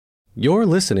You're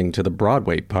listening to the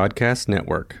Broadway Podcast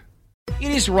Network.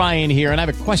 It is Ryan here, and I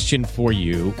have a question for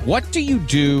you. What do you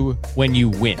do when you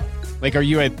win? Like, are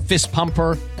you a fist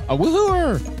pumper, a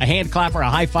woohooer, a hand clapper, a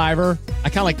high fiver? I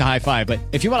kind of like the high five, but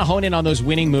if you want to hone in on those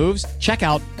winning moves, check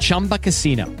out Chumba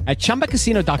Casino. At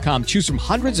ChumbaCasino.com, choose from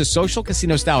hundreds of social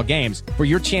casino-style games for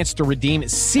your chance to redeem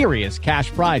serious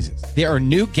cash prizes. There are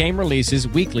new game releases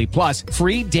weekly, plus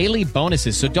free daily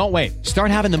bonuses. So don't wait. Start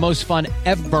having the most fun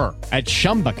ever at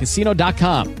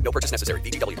ChumbaCasino.com. No purchase necessary.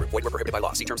 VGW Group. Void where prohibited by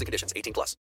law. See terms and conditions.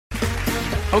 18+.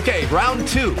 Okay, round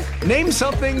two. Name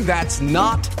something that's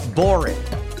not boring.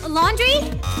 A laundry?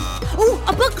 Ooh,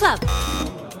 a book club.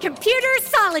 Computer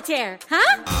solitaire,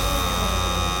 huh?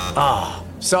 Ah,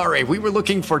 sorry, we were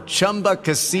looking for Chumba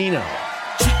Casino.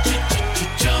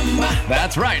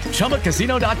 That's right,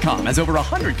 ChumbaCasino.com has over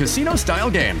 100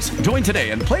 casino-style games. Join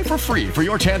today and play for free for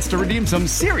your chance to redeem some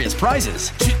serious prizes.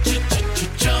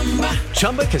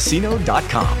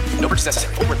 ChumbaCasino.com. No purchase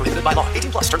necessary. Void where prohibited by law.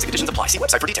 18+. Terms and conditions apply. See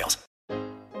website for details.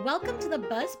 Welcome to the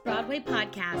Buzz Broadway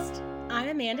Podcast. I'm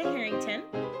Amanda Harrington.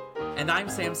 And I'm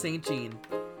Sam St. Jean.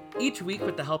 Each week,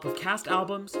 with the help of cast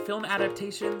albums, film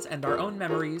adaptations, and our own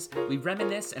memories, we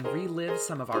reminisce and relive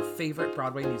some of our favorite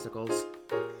Broadway musicals.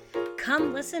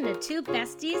 Come listen to two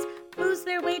besties booze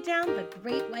their way down the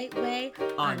Great White Way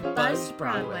on Buzz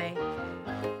Broadway.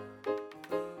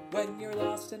 When you're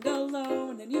lost and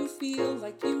alone and you feel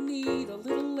like you need a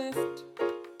little lift.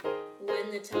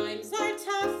 When the times are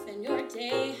tough and your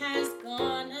day has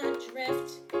gone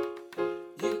adrift.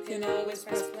 You can always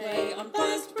press play on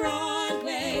Buzzed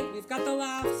Broadway. We've got the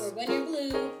laughs. Or when you're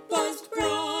blue, Buzzed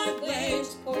Broadway.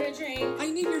 just pour a drink. I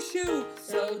need your shoe.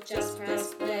 So just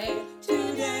press play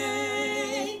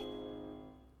today.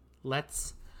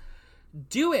 Let's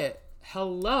do it.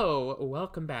 Hello.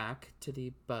 Welcome back to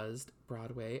the Buzzed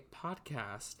Broadway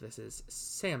Podcast. This is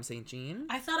Sam St. Jean.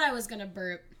 I thought I was going to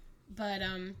burp, but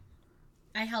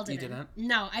I held it You in. didn't?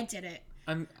 No, I did it.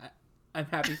 I'm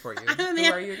happy for you. I'm Who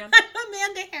are you again? I'm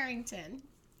Amanda Harrington.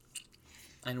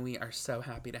 And we are so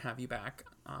happy to have you back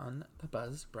on the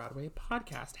Buzz Broadway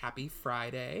Podcast. Happy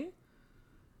Friday.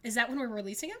 Is that when we're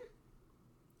releasing him?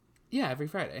 Yeah, every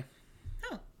Friday.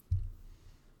 Oh.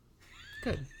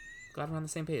 Good. Glad we're on the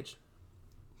same page.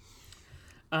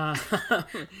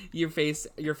 Your face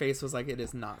was like, it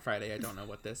is not Friday. I don't know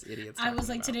what this idiot's talking I was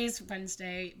like, about. today's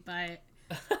Wednesday, but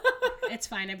it's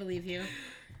fine. I believe you.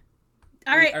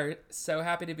 All right. We are so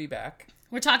happy to be back.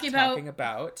 We're talking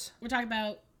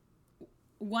about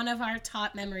one of our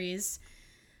top memories,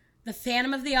 The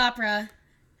Phantom of the Opera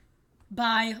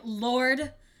by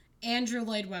Lord Andrew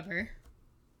Lloyd Webber.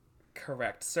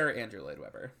 Correct. Sir Andrew Lloyd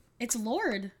Webber. It's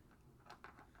Lord.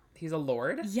 He's a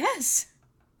lord? Yes.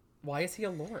 Why is he a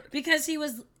lord? Because he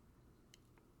was...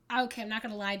 Okay, I'm not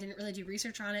going to lie. I didn't really do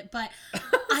research on it, but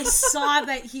I saw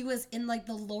that he was in, like,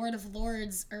 the Lord of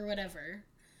Lords or whatever.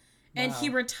 And he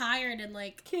retired and,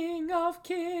 like... King of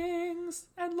Kings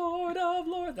and Lord of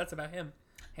Lords. That's about him.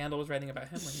 Handel was writing about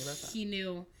him when he wrote that. He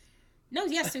knew. No,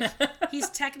 yes, so he's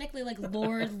technically, like,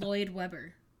 Lord Lloyd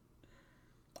Webber.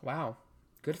 Wow.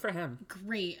 Good for him.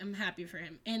 Great. I'm happy for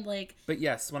him. And, like... But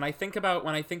yes, when I think about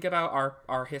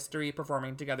our history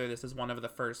performing together, this is one of the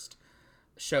first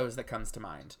shows that comes to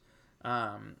mind.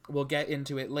 We'll get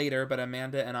into it later, but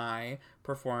Amanda and I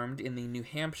performed in the New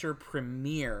Hampshire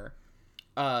premiere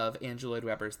of Andrew Lloyd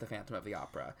Webber's The Phantom of the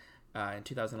Opera in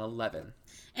 2011.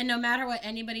 And no matter what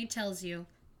anybody tells you,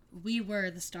 we were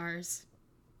the stars.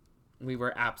 We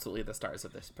were absolutely the stars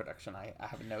of this production. I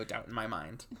have no doubt in my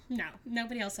mind. No,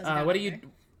 nobody else has that. What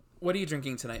are you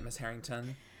drinking tonight, Miss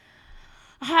Harrington?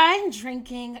 I'm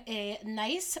drinking a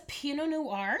nice Pinot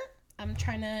Noir. I'm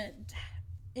trying to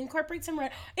incorporate some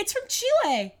red. It's from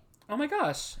Chile. Oh my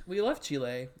gosh, we love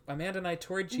Chile. Amanda and I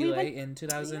toured Chile in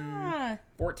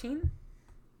 2014.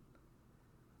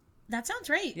 That sounds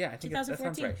right. Yeah, I think that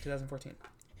sounds right. 2014.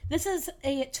 This is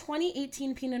a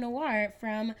 2018 Pinot Noir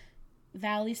from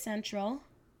Valley Central,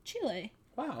 Chile.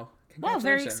 Wow. Wow,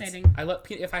 very exciting. I love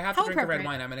if I have to drink a red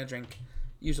wine, I'm going to drink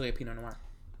usually a Pinot Noir.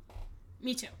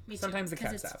 Me too. Sometimes the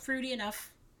cats it's fruity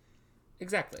enough.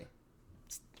 Exactly.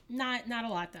 Not a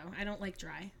lot though. I don't like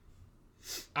dry.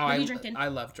 Oh, what are you drinking? I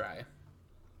love dry.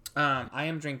 I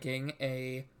am drinking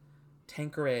a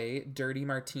Tanqueray Dirty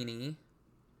Martini.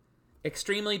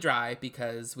 Extremely dry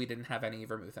because we didn't have any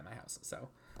vermouth in my house. So,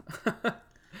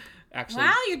 actually,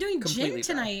 wow, you're doing gin dry.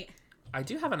 tonight. I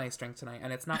do have a nice drink tonight,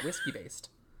 and it's not whiskey based.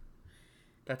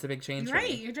 That's a big change. You're for right.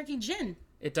 me. You're drinking gin.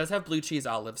 It does have blue cheese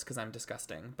olives because I'm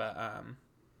disgusting, but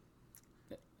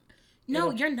no,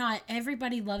 you're not.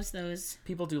 Everybody loves those.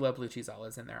 People do love blue cheese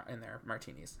olives in their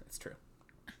martinis. It's true.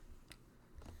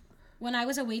 When I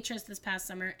was a waitress this past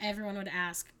summer, everyone would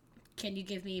ask, "Can you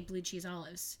give me blue cheese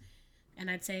olives?" And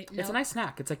I'd say, "No." It's a nice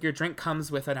snack. It's like your drink comes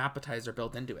with an appetizer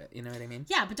built into it. You know what I mean?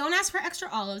 Yeah, but don't ask for extra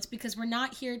olives because we're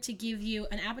not here to give you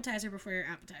an appetizer before your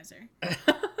appetizer.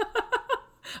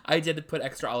 I did put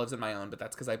extra olives in my own, but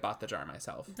that's because I bought the jar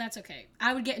myself. That's okay.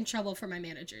 I would get in trouble for my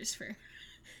managers for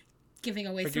giving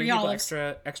away For 3 giving people olives.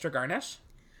 extra garnish?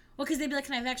 Well, because they'd be like,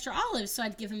 "Can I have extra olives?" So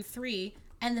I'd give them 3,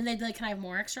 and then they'd be like, "Can I have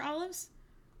more extra olives?"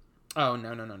 Oh,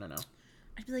 no.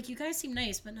 I'd be like, "You guys seem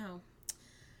nice, but no."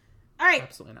 All right.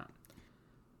 Absolutely not.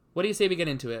 What do you say we get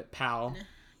into it, pal?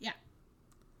 Yeah.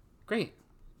 Great.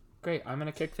 I'm going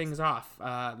to kick things off.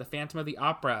 The Phantom of the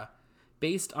Opera,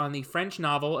 based on the French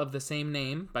novel of the same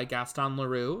name by Gaston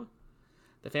Leroux.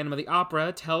 The Phantom of the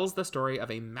Opera tells the story of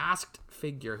a masked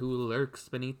figure who lurks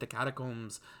beneath the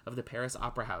catacombs of the Paris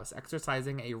Opera House,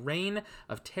 exercising a reign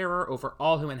of terror over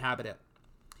all who inhabit it.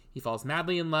 He falls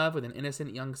madly in love with an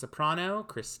innocent young soprano,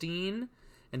 Christine,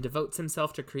 and devotes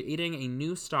himself to creating a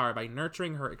new star by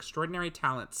nurturing her extraordinary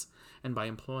talents and by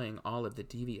employing all of the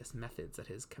devious methods at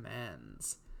his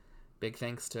commands. Big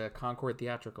thanks to Concord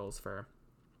Theatricals for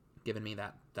giving me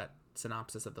that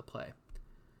synopsis of the play.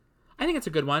 I think it's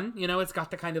a good one. You know, it's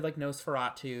got the kind of like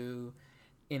Nosferatu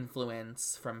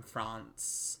influence from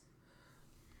France.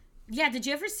 Yeah, did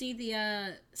you ever see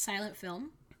the silent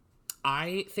film?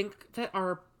 I think that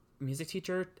our music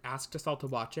teacher asked us all to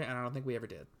watch it, and I don't think we ever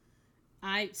did.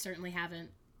 I certainly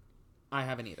haven't. I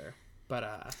haven't either.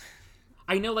 But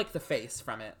I know like the face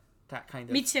from it. That kind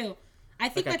of. Me too. I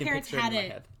think like, my parents picture had in my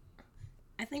it. head.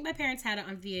 I think my parents had it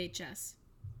on VHS.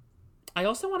 I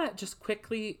also want to just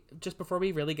quickly, just before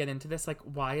we really get into this, like,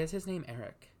 why is his name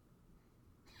Eric?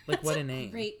 Like, what a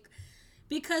name. Great.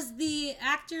 Because the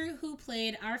actor who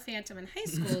played our Phantom in high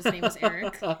school's name was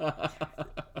Eric.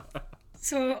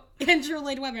 So, Andrew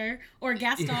Lloyd Webber, or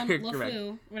Gaston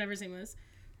Leroux, whatever his name was.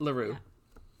 Leroux.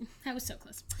 Yeah. That was so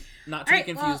close. Not to be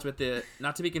confused with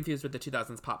the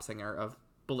 2000s pop singer of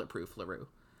Bulletproof LaRue.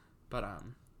 But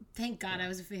thank God I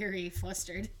was very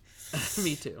flustered.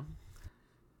 Me too.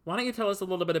 Why don't you tell us a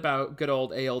little bit about good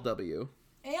old ALW?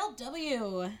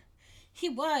 ALW. He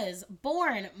was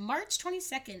born March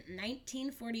 22nd,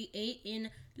 1948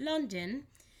 in London.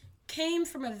 Came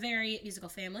from a very musical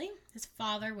family. His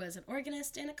father was an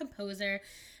organist and a composer,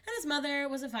 and his mother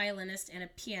was a violinist and a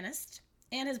pianist.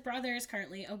 And his brother is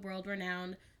currently a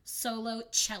world-renowned solo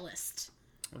cellist.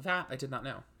 That I did not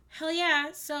know. Hell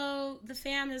yeah. So the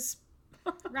fam is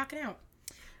rocking out.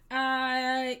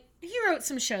 He wrote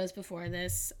some shows before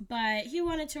this, but he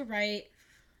wanted to write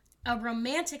a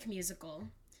romantic musical,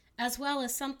 as well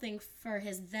as something for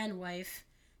his then wife,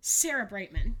 Sarah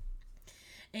Brightman.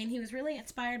 And he was really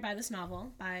inspired by this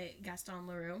novel by Gaston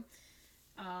Leroux.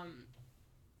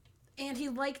 And he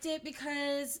liked it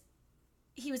because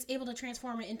he was able to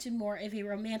transform it into more of a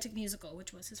romantic musical,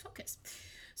 which was his focus.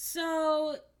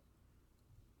 So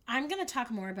I'm going to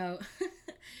talk more about...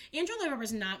 Andrew Lloyd Webber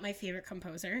is not my favorite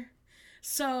composer.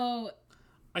 So...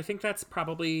 I think that's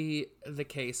probably the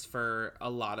case for a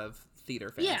lot of theater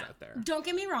fans out there. Don't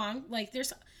get me wrong. Like,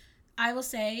 I will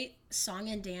say, Song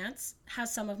and Dance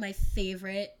has some of my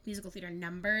favorite musical theater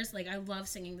numbers. Like, I love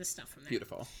singing this stuff from there.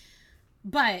 Beautiful.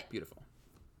 But... Beautiful.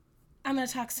 I'm going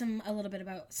to talk a little bit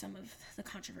about some of the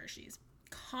controversies.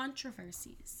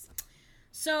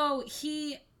 So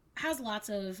he has lots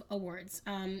of awards.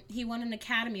 He won an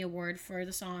Academy Award for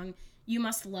the song You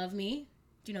Must Love Me.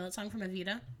 Do you know that song from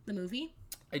Evita, the movie?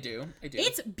 I do.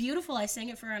 It's beautiful. I sang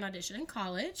it for an audition in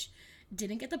college.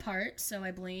 Didn't get the part, so I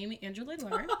blame Andrew Lloyd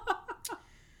Webber.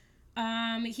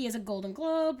 He has a Golden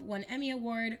Globe, 1 Emmy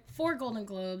Award, 4 Golden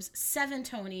Globes, 7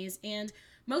 Tonys, and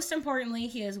most importantly,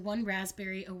 he has 1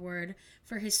 Raspberry Award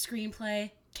for his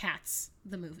screenplay, Cats,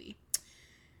 the movie.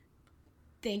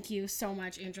 Thank you so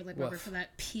much, Andrew Lloyd Webber, for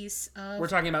that piece of... We're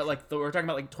talking about like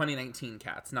 2019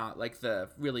 Cats, not like the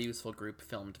really useful group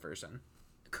filmed version.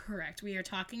 Correct. We are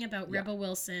talking about Rebel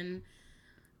Wilson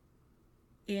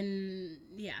in...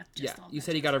 You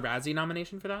said he got a Razzie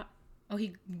nomination for that? Oh,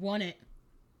 he won it.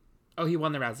 Oh, he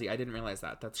won the Razzie. I didn't realize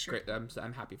that. That's great.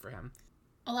 I'm happy for him.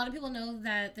 A lot of people know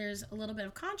that there's a little bit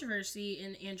of controversy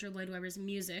in Andrew Lloyd Webber's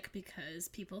music because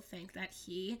people think that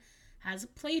he has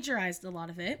plagiarized a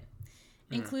lot of it,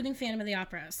 including Phantom of the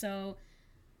Opera. So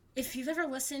if you've ever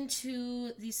listened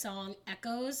to the song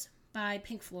Echoes by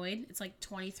Pink Floyd, it's like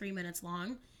 23 minutes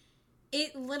long.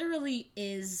 It literally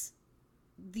is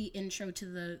the intro to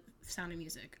the Sound of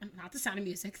Music. Not the Sound of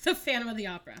Music, the Phantom of the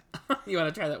Opera. You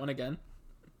want to try that one again?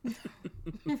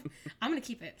 I'm going to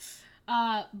keep it.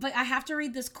 But I have to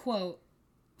read this quote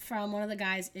from one of the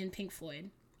guys in Pink Floyd.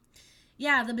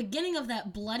 Yeah, the beginning of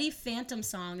that bloody Phantom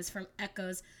song is from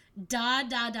Echoes. Da,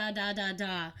 da, da, da, da,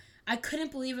 da. I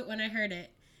couldn't believe it when I heard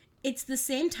it. It's the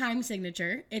same time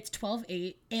signature. It's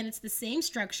 12/8, and it's the same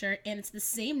structure, and it's the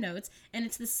same notes, and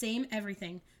it's the same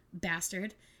everything.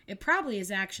 Bastard. It probably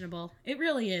is actionable. It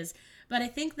really is. But I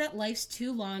think that life's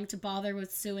too long to bother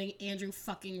with suing Andrew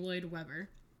fucking Lloyd Webber.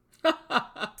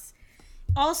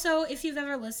 Also, if you've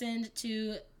ever listened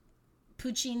to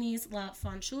Puccini's La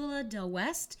Fanciulla del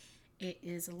West, it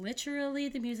is literally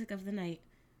the music of the night.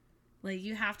 Like,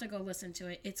 you have to go listen to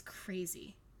it. It's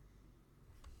crazy.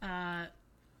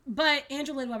 But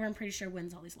Andrew Lloyd Webber, I'm pretty sure,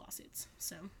 wins all these lawsuits.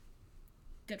 So,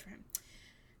 good for him.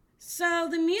 So,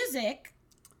 the music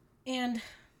and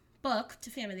book to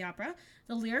Phantom of the Opera,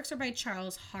 the lyrics are by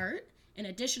Charles Hart, and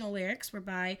additional lyrics were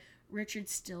by Richard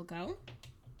Stilgoe.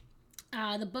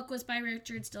 The book was by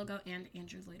Richard Stilgoe and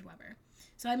Andrew Lloyd Webber.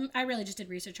 So I really just did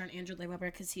research on Andrew Lloyd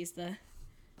Webber because he's the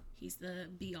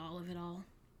be-all of it all.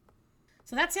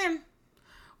 So that's him.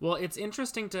 Well, I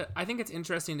think it's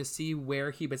interesting to see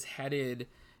where he was headed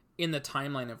in the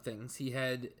timeline of things. He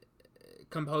had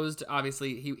composed,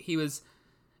 obviously,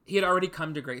 he had already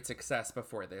come to great success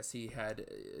before this. He had,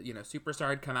 Superstar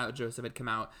had come out, Joseph had come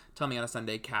out, Tell Me on a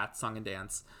Sunday, Cats, Song and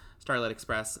Dance, Starlight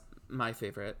Express, my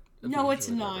favorite. No, it's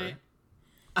not. Webber.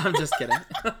 I'm just kidding.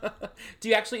 Do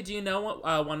you know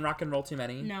One Rock and Roll Too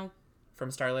Many? No.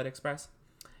 From Starlight Express?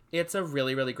 It's a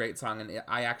really, really great song, and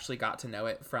I actually got to know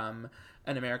it from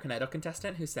an American Idol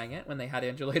contestant who sang it when they had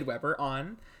Andrew Lloyd Webber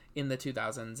on in the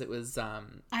 2000s. It was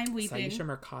I'm weeping. Saisha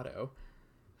Mercado,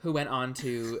 who went on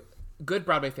to good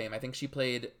Broadway fame. I think she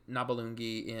played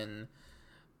Nabulungi in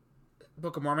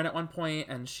Book of Mormon at one point,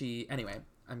 and anyway,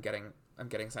 I'm getting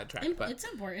sidetracked. But it's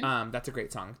important. That's a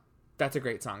great song. That's a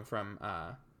great song from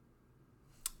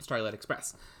Starlight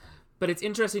Express. But it's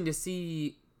interesting to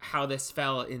see how this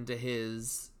fell into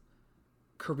his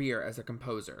career as a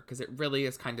composer, because it really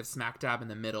is kind of smack dab in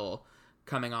the middle,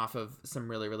 coming off of some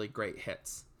really, really great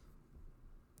hits.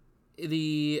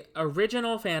 The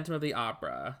original Phantom of the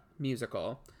Opera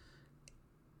musical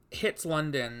hits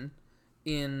London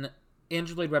in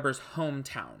Andrew Lloyd Webber's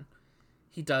hometown.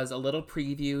 He does a little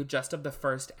preview just of the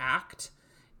first act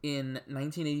in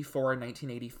 1984 and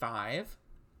 1985.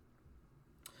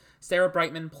 Sarah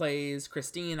Brightman plays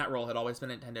Christine. That role had always been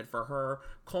intended for her.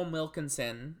 Colm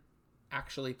Wilkinson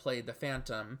actually played the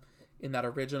Phantom in that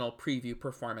original preview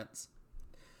performance.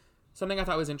 Something I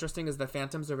thought was interesting is the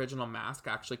Phantom's original mask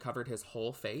actually covered his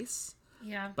whole face.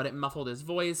 Yeah. But it muffled his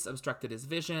voice, obstructed his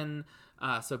vision.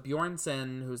 So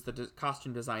Bjornson, who's the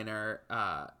costume designer,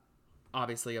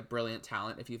 obviously a brilliant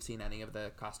talent if you've seen any of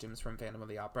the costumes from Phantom of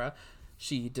the Opera,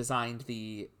 she designed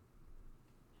the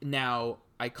now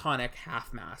iconic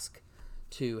half mask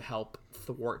to help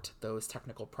thwart those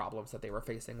technical problems that they were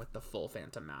facing with the full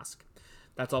Phantom mask.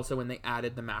 That's also when they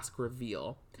added the mask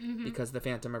reveal, because the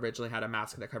Phantom originally had a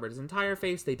mask that covered his entire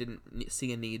face. They didn't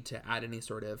see a need to add any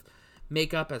sort of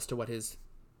makeup as to what his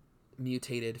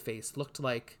mutilated face looked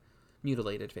like.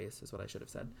 Mutilated face is what I should have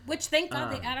said. Which, thank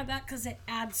God they added that, because it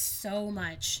adds so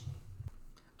much.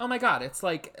 Oh my God, it's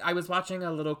like, I was watching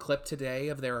a little clip today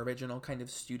of their original kind of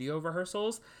studio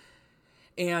rehearsals,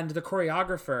 and the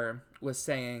choreographer was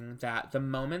saying that the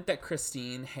moment that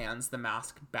Christine hands the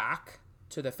mask back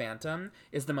to the Phantom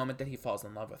is the moment that he falls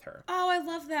in love with her. Oh, I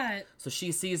love that. So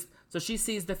she sees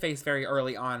the face very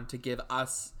early on to give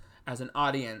us as an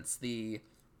audience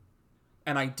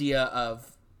an idea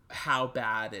of how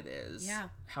bad it is. Yeah.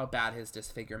 How bad his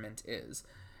disfigurement is.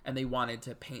 And they wanted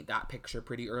to paint that picture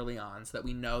pretty early on so that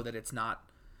we know that it's not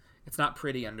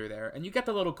pretty under there. And you get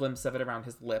the little glimpse of it around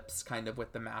his lips kind of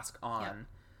with the mask on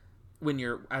when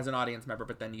you're as an audience member,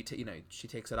 but then she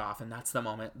takes it off, and that's the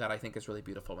moment that I think is really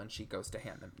beautiful when she goes to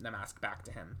hand the mask back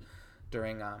to him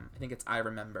during I think it's I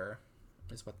Remember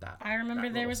is what that I Remember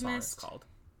that There little Was song Mist. is called.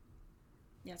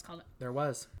 Yeah, it's called it. There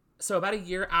was. So about a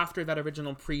year after that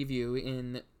original preview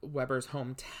in Webber's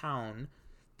hometown,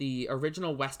 the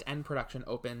original West End production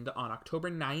opened on October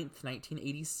 9th,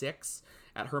 1986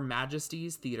 at Her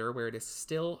Majesty's Theatre, where it is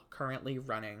still currently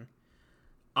running.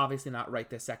 Obviously not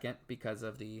right this second because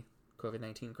of the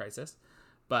COVID-19 crisis,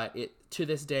 but it, to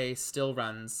this day, still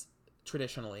runs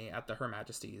traditionally at the Her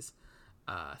Majesty's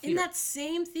Theatre. In that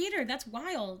same theater. That's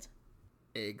wild.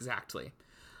 Exactly.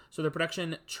 So the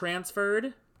production transferred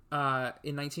in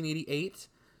 1988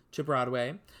 to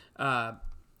Broadway.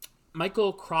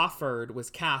 Michael Crawford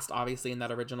was cast, obviously, in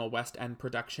that original West End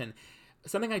production.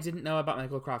 Something I didn't know about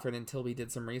Michael Crawford until we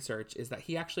did some research is that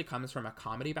he actually comes from a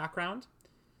comedy background.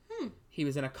 He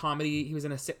was in a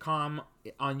sitcom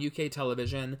on UK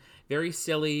television, very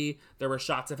silly. There were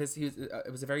shots of it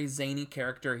was a very zany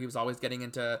character. He was always getting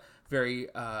into very,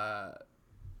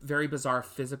 very bizarre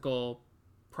physical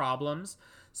problems.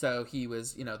 So he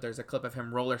was, there's a clip of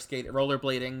him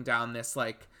rollerblading down this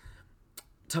like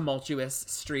tumultuous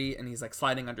street, and he's like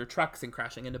sliding under trucks and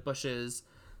crashing into bushes.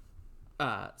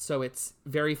 So it's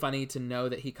very funny to know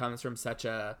that he comes from such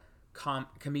a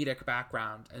comedic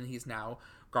background, and he's now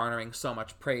garnering so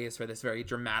much praise for this very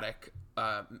dramatic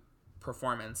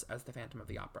performance as the Phantom of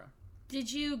the Opera.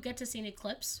 Did you get to see any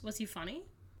clips? Was he funny?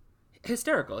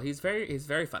 Hysterical. He's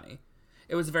very funny.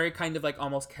 It was very kind of like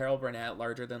almost Carol Burnett,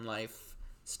 larger than life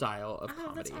style of comedy.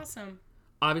 Oh, that's awesome.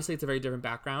 Obviously, it's a very different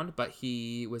background, but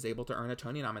he was able to earn a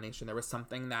Tony nomination. There was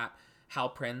something that Hal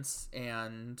Prince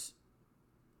and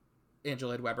Andrew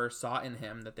Lloyd Webber saw in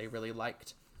him that they really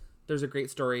liked. There's a great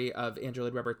story of Andrew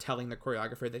Lloyd Webber telling the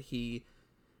choreographer that he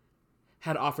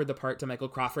had offered the part to Michael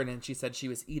Crawford, and she said she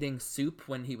was eating soup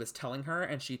when he was telling her,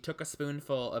 and she took a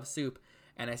spoonful of soup,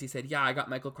 and as he said, "Yeah, I got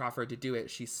Michael Crawford to do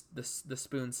it," the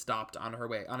spoon stopped on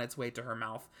its way to her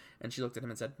mouth, and she looked at him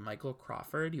and said, "Michael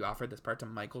Crawford? You offered this part to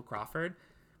Michael Crawford?"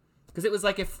 Because it was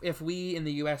like if we in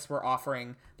the U.S. were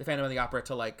offering the Phantom of the Opera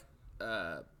to like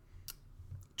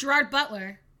Gerard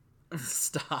Butler.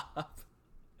 Stop.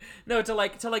 No, to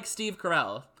like Steve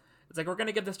Carell. It's like, we're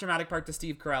gonna give this dramatic part to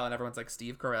Steve Carell, and everyone's like,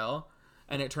 Steve Carell?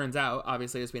 And it turns out,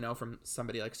 obviously, as we know from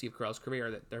somebody like Steve Carell's career,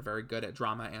 that they're very good at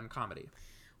drama and comedy.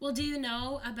 Well, do you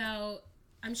know about,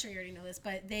 I'm sure you already know this,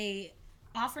 but they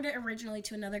offered it originally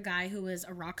to another guy who was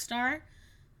a rock star.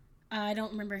 I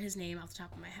don't remember his name off the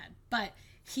top of my head, but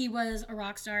he was a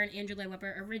rock star, and Andrew Lloyd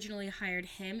Webber originally hired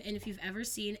him. And if you've ever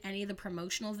seen any of the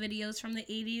promotional videos from the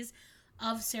 80s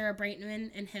of Sarah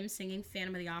Brightman and him singing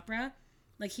Phantom of the Opera,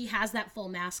 like, he has that full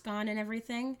mask on and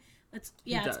everything. It's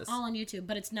all on YouTube,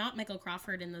 but it's not Michael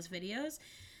Crawford in those videos.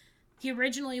 He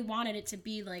originally wanted it to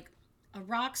be like a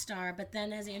rock star, but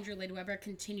then as Andrew Lloyd Webber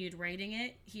continued writing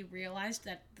it, he realized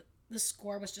that the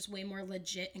score was just way more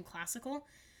legit and classical.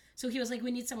 So he was like,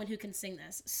 we need someone who can sing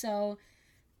this. So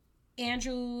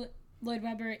Andrew Lloyd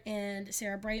Webber and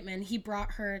Sarah Brightman, he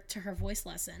brought her to her voice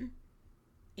lesson,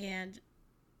 and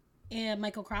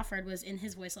Michael Crawford was in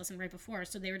his voice lesson right before,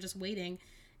 so they were just waiting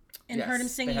and heard him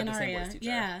singing an aria.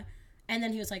 Yeah. And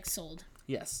then he was like, sold.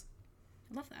 Yes.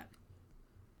 I love that.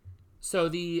 So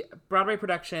the Broadway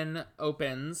production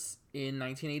opens in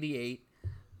 1988.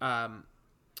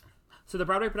 So the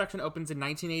Broadway production opens in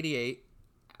 1988.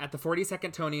 At the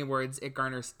 42nd Tony Awards, it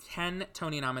garners 10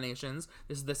 Tony nominations.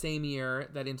 This is the same year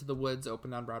that Into the Woods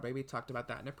opened on Broadway. We talked about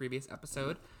that in a previous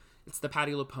episode. It's the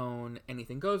Patti LuPone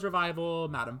Anything Goes revival,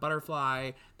 Madame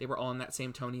Butterfly. They were all in that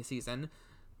same Tony season.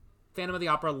 Phantom of the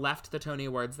Opera left the Tony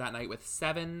Awards that night with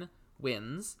 7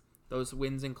 wins. Those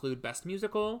wins include Best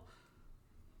Musical.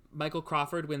 Michael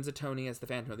Crawford wins a Tony as the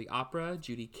Phantom of the Opera.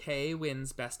 Judy Kaye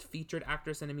wins Best Featured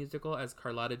Actress in a Musical as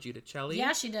Carlotta Giudicelli.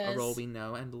 Yeah, she does. A role we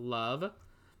know and love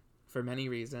for many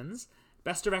reasons.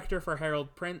 Best Director for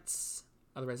Harold Prince,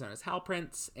 otherwise known as Hal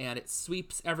Prince, and it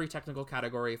sweeps every technical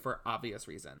category for obvious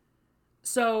reason.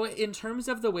 So in terms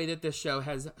of the way that this show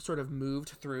has sort of moved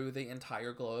through the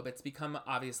entire globe, it's become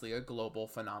obviously a global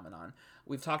phenomenon.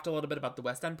 We've talked a little bit about the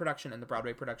West End production and the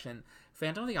Broadway production.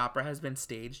 Phantom of the Opera has been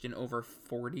staged in over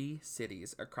 40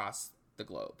 cities across the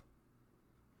globe.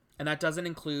 And that doesn't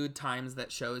include times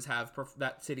that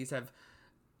cities have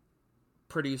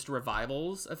produced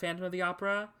revivals of Phantom of the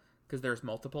Opera, because there's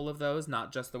multiple of those,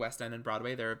 not just the West End and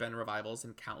Broadway. There have been revivals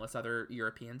in countless other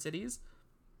European cities.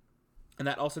 And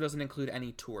that also doesn't include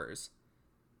any tours.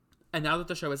 And now that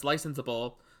the show is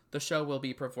licensable, the show will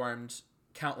be performed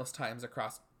countless times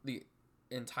across the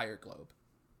entire globe.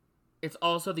 It's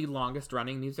also the longest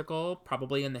running musical,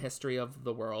 probably in the history of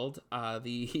the world.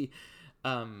 The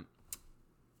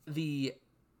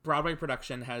Broadway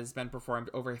production has been performed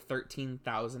over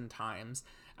 13,000 times.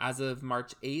 As of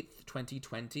March 8th,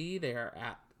 2020, they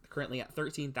are currently at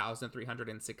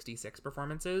 13,366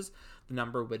 performances. The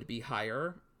number would be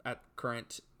higher at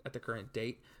the current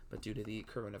date, but due to the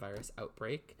coronavirus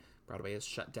outbreak, Broadway is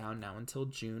shut down now until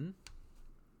June.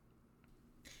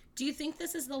 Do you think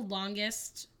this is the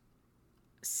longest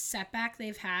setback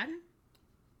they've had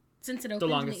since it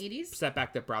opened in the 80s?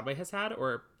 Setback that Broadway has had,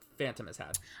 or Phantom has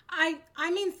had? I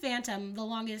mean Phantom, the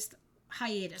longest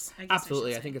hiatus, I guess.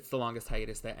 Absolutely. I think it's the longest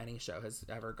hiatus that any show has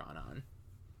ever gone on.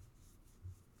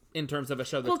 In terms of a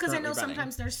show that's because I know running.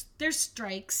 Sometimes there's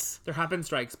strikes. There have been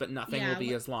strikes, but nothing will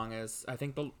be as long as I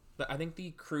think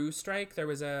the crew strike. There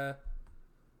was I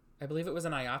believe it was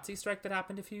an IATSE strike that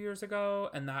happened a few years ago,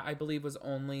 and that I believe was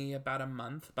only about a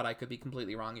month, but I could be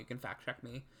completely wrong. You can fact check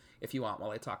me if you want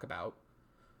while I talk about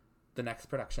the next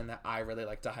production that I really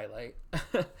like to highlight.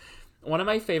 One of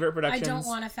my favorite productions. I don't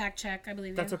want to fact check. I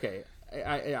believe that's you. okay.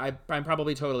 I'm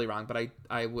probably totally wrong, but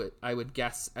I would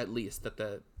guess at least that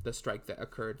the strike that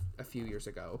occurred a few years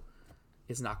ago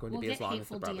is not going to be as long as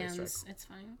the Broadway DMs. strike. It's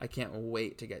fine. I can't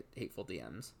wait to get hateful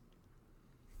DMs.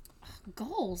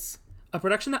 Goals. A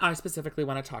production that I specifically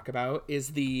want to talk about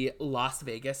is the Las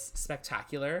Vegas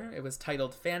Spectacular. It was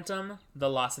titled Phantom: The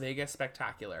Las Vegas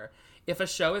Spectacular. If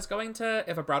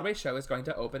a Broadway show is going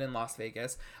to open in Las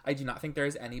Vegas, I do not think there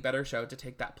is any better show to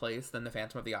take that place than the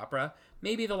Phantom of the Opera.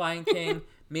 Maybe The Lion King.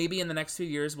 Maybe in the next few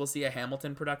years we'll see a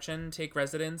Hamilton production take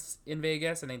residence in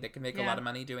Vegas. I think they can make a lot of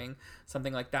money doing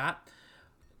something like that.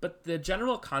 But the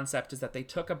general concept is that they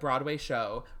took a Broadway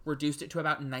show, reduced it to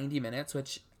about 90 minutes,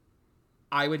 which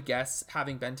I would guess,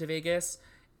 having been to Vegas,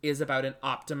 is about an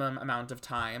optimum amount of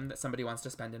time that somebody wants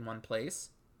to spend in one place.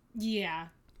 Yeah.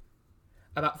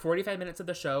 About 45 minutes of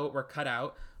the show were cut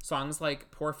out. Songs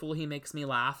like Poor Fool He Makes Me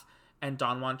Laugh and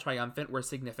Don Juan Triumphant were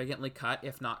significantly cut,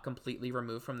 if not completely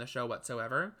removed from the show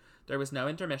whatsoever. There was no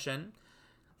intermission.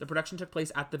 The production took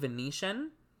place at the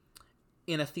Venetian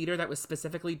in a theater that was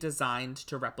specifically designed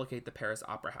to replicate the Paris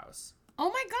Opera House.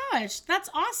 Oh my gosh, that's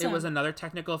awesome. It was another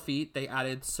technical feat. They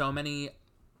added so many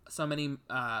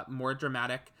more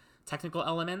dramatic technical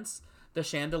elements. The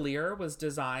chandelier was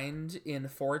designed in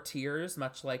 4 tiers,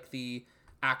 much like the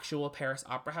actual Paris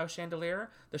Opera House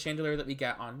chandelier. The chandelier that we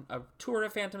get on a tour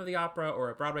of Phantom of the Opera or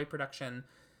a Broadway production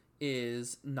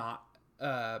is not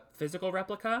a physical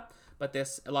replica, but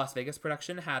this Las Vegas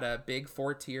production had a big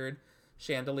 4-tiered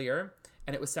chandelier,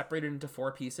 and it was separated into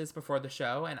 4 pieces before the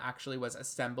show and actually was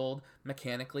assembled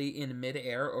mechanically in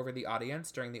mid-air over the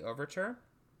audience during the overture.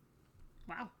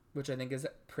 Wow. Which I think is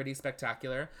pretty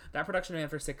spectacular. That production ran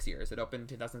for 6 years. It opened in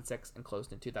 2006 and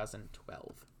closed in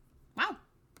 2012. Wow.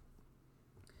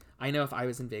 I know if I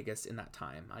was in Vegas in that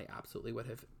time, I absolutely would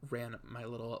have ran my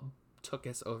little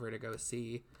Tookus over to go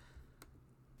see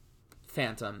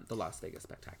Phantom: The Las Vegas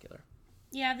Spectacular.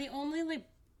 Yeah, the only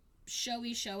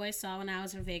showy show I saw when I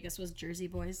was in Vegas was Jersey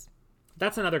Boys.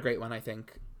 That's another great one, I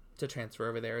think, to transfer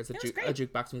over there as a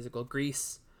jukebox musical.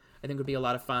 Grease, I think, would be a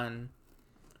lot of fun.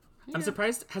 Yeah. I'm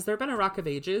surprised. Has there been a Rock of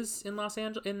Ages in Los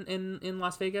Angeles in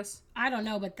Las Vegas? I don't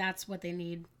know, but that's what they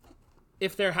need.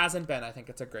 If there hasn't been, I think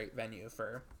it's a great venue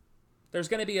for. There's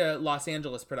going to be a Los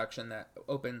Angeles production that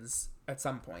opens at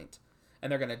some point, and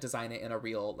they're going to design it in a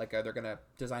real, they're going to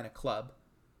design a club,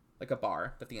 like a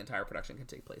bar that the entire production can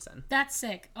take place in. That's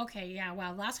sick. Okay, yeah,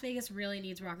 wow. Las Vegas really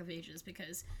needs Rock of Ages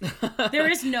because there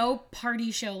is no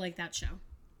party show like that show.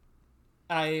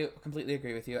 I completely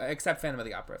agree with you, except Phantom of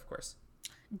the Opera, of course.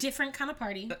 Different kind of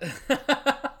party.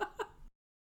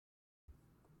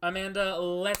 Amanda,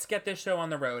 let's get this show on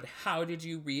the road. How did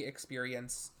you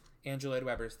re-experience Andrew Lloyd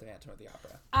Webber's The Phantom of the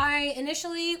Opera? I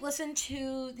initially listened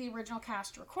to the original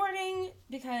cast recording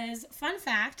because, fun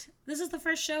fact, this is the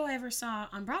first show I ever saw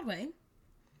on Broadway.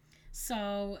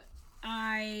 So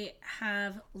I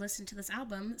have listened to this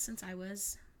album since I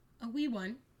was a wee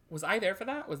one. Was I there for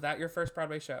that? Was that your first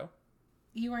Broadway show?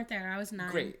 You weren't there. I was 9.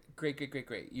 Great.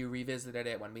 You revisited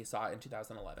it when we saw it in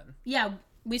 2011. Yeah,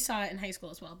 we saw it in high school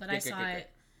as well, but I saw it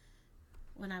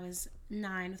when I was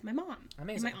 9 with my mom.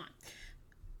 Amazing. And my aunt.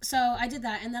 So I did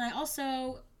that, and then I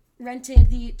also rented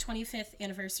the 25th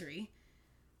anniversary,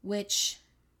 which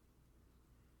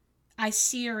I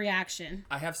see your reaction.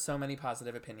 I have so many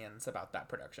positive opinions about that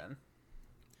production.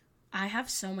 I have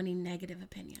so many negative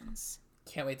opinions.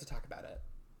 Can't wait to talk about it.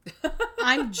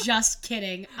 I'm just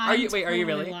kidding. Are you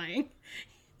really lying?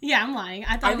 Yeah, I'm lying.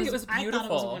 I think it was beautiful. I thought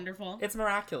it was wonderful. It's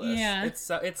miraculous. Yeah.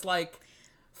 It's like,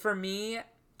 for me,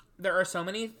 there are so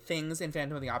many things in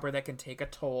Phantom of the Opera that can take a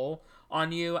toll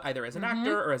on you, either as an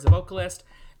actor or as a vocalist.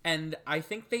 And I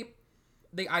think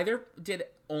they either did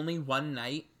only one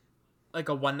night, like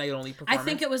a one night only performance. I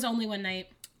think it was only one night.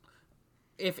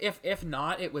 If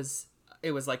not, it was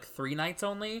like 3 nights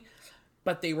only.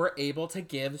 But they were able to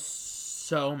give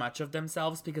so much of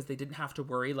themselves because they didn't have to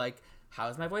worry, like,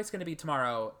 how's my voice going to be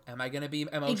tomorrow? Am I going to be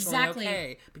emotionally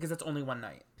okay? Because it's only one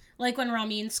night. Like when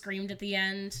Ramin screamed at the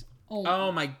end.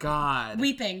 Oh my God.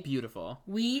 Weeping. Beautiful.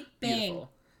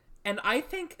 Beautiful. And I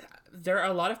think there are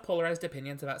a lot of polarized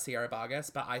opinions about Sierra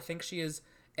Boggess, but I think she is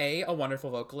A, a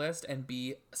wonderful vocalist, and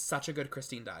B, such a good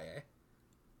Christine Daae.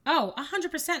 Oh,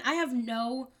 100%. I have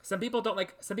no... Some people don't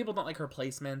like her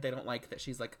placement. They don't like that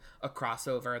she's like a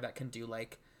crossover that can do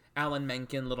like Alan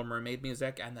Menken Little Mermaid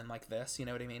music and then like this, you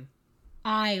know what I mean?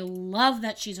 I love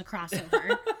that she's a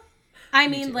crossover. I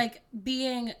mean, like,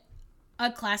 being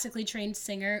a classically trained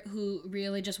singer who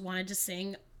really just wanted to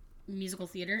sing musical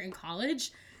theater in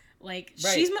college, like,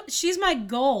 right. she's my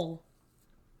goal.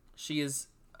 She is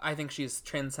I think she's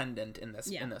transcendent in this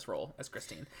Yeah. in this role as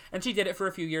Christine, and she did it for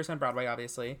a few years on Broadway,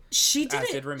 obviously. She did as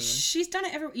it. did Ramin. She's done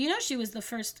it every. You know, she was the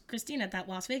first Christine at that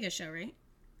Las Vegas show, right?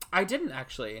 I didn't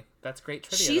actually. That's great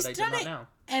trivia She's that I done did it not know.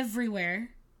 everywhere.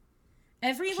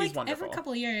 Every wonderful.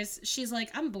 couple of years, she's like,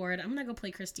 I'm bored. I'm gonna go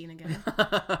play Christine again.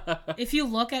 If you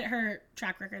look at her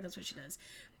track record, that's what she does.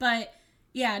 But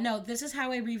yeah, no, this is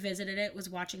how I revisited it. Was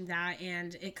watching that,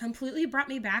 and it completely brought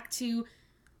me back to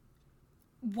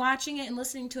watching it and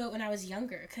listening to it when I was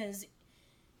younger. Because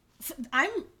I'm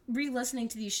re-listening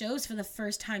to these shows for the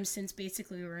first time since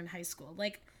basically we were in high school.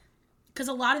 Like, because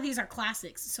a lot of these are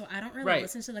classics, so I don't really Right.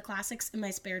 listen to the classics in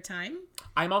my spare time.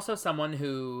 I'm also someone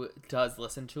who does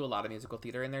listen to a lot of musical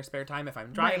theater in their spare time. If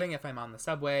I'm driving, if I'm on the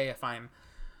subway, if I'm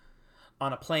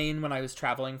on a plane. When I was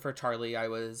traveling for Charlie, I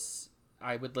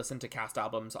would listen to cast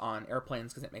albums on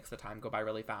airplanes because it makes the time go by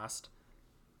really fast.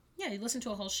 Yeah, you listen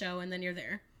to a whole show and then you're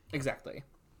there. Exactly.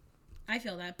 I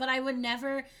feel that. But I would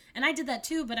never, and I did that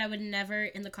too, but I would never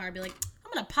in the car be like,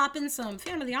 I'm going to pop in some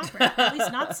Phantom of the Opera. At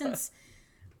least not since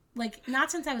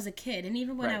I was a kid. And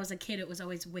even when Right. I was a kid, it was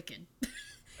always Wicked.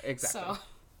 Exactly. So,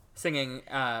 Singing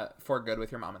For Good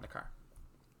with your mom in the car.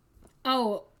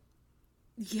 oh,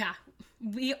 yeah.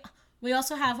 We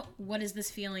also have What Is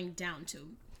This Feeling down to.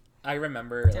 I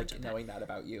remember to like that. knowing that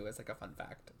about you as like a fun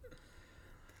fact.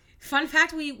 Fun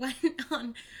fact, we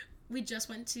just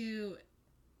went to,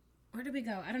 where did we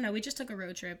go? I don't know. We just took a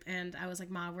road trip and I was like,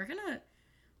 Ma, we're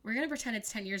gonna pretend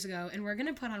it's 10 years ago and we're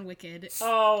gonna put on Wicked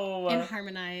Oh. and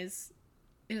harmonize.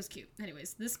 It was cute.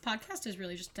 Anyways, this podcast is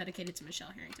really just dedicated to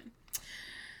Michelle Harrington.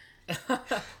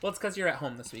 Well, it's because you're at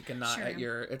home this week and not Sure at am.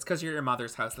 your. It's because you're at your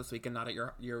mother's house this week and not at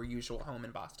your usual home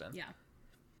in Boston. Yeah.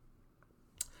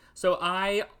 So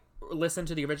I listened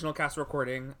to the original cast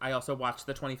recording. I also watched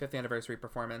the 25th anniversary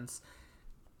performance,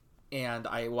 and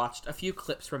I watched a few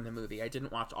clips from the movie. I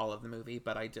didn't watch all of the movie,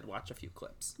 but I did watch a few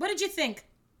clips. What did you think?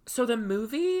 So the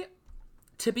movie,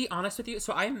 to be honest with you,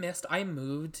 so I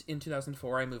moved in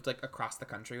 2004. I moved like across the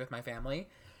country with my family.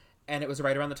 And it was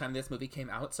right around the time this movie came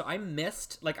out. So I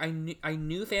missed, like, I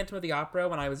knew Phantom of the Opera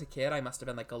when I was a kid. I must have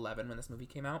been, like, 11 when this movie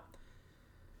came out.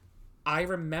 I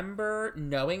remember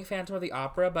knowing Phantom of the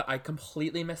Opera, but I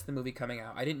completely missed the movie coming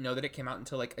out. I didn't know that it came out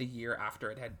until, like, a year after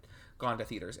it had gone to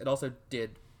theaters. It also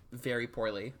did very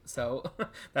poorly. So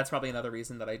that's probably another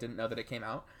reason that I didn't know that it came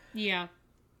out. Yeah.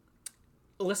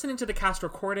 Listening to the cast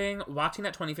recording, watching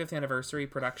that 25th anniversary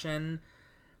production,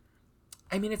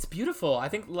 I mean, it's beautiful. I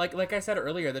think, like I said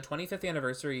earlier, the 25th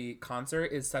anniversary concert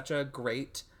is such a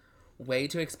great way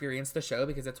to experience the show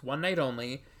because it's one night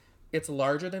only. It's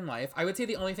larger than life. I would say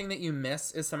the only thing that you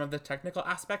miss is some of the technical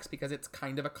aspects because it's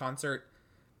kind of a concert.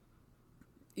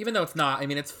 Even though it's not, I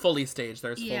mean, it's fully staged.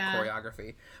 There's full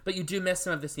choreography. But you do miss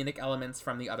some of the scenic elements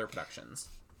from the other productions.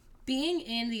 Being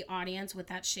in the audience with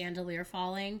that chandelier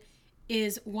falling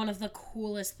is one of the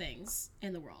coolest things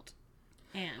in the world.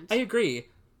 And I agree.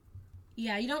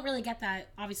 yeah, you don't really get that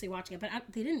obviously watching it, but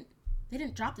they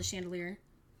didn't drop the chandelier.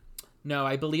 No,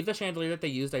 I believe the chandelier that they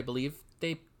used, I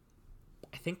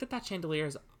think that chandelier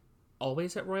is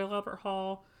always at Royal Albert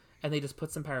Hall, and they just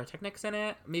put some pyrotechnics in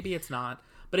it. Maybe it's not,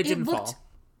 but it didn't fall.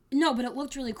 No, but it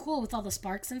looked really cool with all the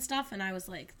sparks and stuff, and I was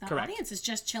like, the Correct. audience is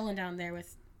just chilling down there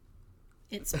with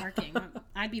it sparking.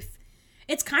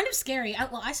 It's kind of scary.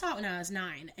 I saw it when I was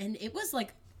 9, and it was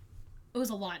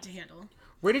a lot to handle.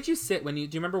 Where did you sit do you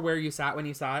remember where you sat when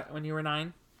you saw it when you were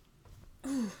 9?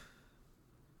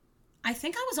 I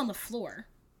think I was on the floor.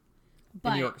 In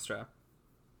But the orchestra.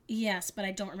 yes, but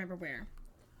I don't remember where.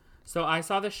 So I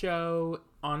saw the show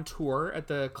on tour at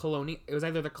the Colonial. It was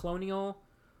either the Colonial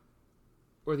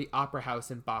or the Opera House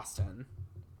in Boston.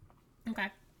 Okay.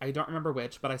 I don't remember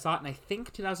which, but I saw it in I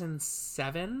think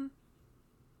 2007.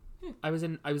 I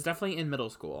was definitely in middle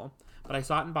school, but I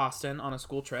saw it in Boston on a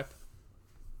school trip.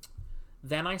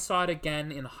 Then I saw it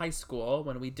again in high school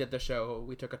when we did the show.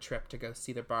 We took a trip to go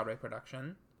see the Broadway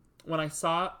production. When I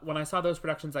saw those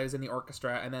productions, I was in the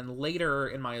orchestra, and then later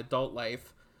in my adult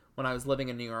life, when I was living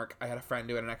in New York, I had a friend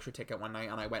who had an extra ticket one night,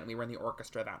 and I went and we were in the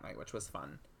orchestra that night, which was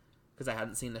fun because I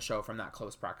hadn't seen the show from that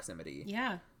close proximity.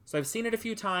 Yeah. So I've seen it a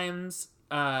few times,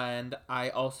 and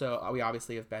we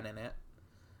obviously have been in it.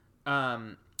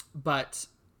 But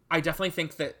I definitely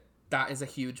think that is a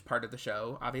huge part of the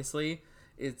show, obviously.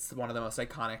 It's one of the most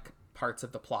iconic parts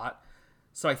of the plot.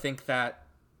 So I think that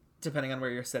depending on where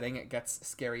you're sitting, it gets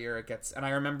scarier. And I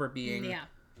remember being,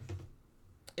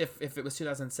 if it was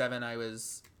 2007, I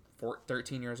was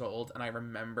 13 years old, and I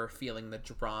remember feeling the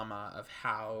drama of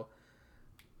how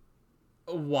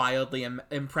wildly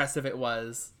impressive it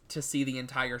was to see the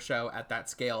entire show at that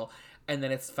scale. And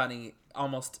then it's funny,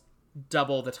 almost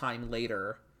double the time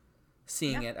later,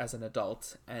 seeing it as an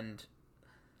adult and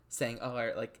saying,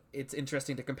 oh, like, it's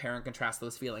interesting to compare and contrast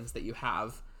those feelings that you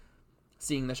have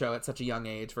seeing the show at such a young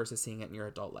age versus seeing it in your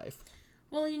adult life.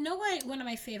 Well, you know what? One of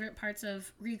my favorite parts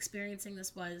of re-experiencing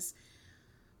this was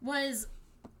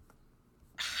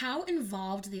how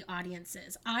involved the audience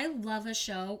is. I love a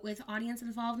show with audience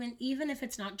involvement, even if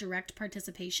it's not direct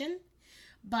participation,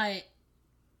 but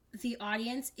the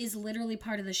audience is literally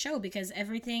part of the show, because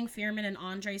everything Fierman and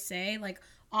Andre say, like,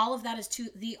 all of that is to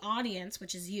the audience,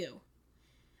 which is you.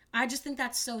 I just think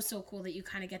that's so cool that you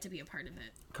kind of get to be a part of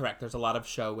it. Correct. There's a lot of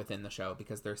show within the show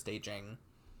because they're staging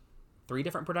 3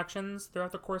 different productions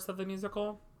throughout the course of the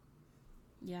musical.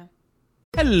 Yeah.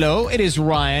 Hello, it is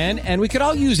Ryan, and we could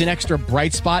all use an extra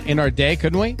bright spot in our day,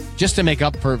 couldn't we? Just to make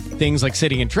up for things like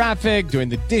sitting in traffic, doing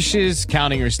the dishes,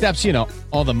 counting your steps, you know,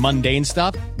 all the mundane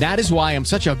stuff. That is why I'm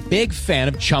such a big fan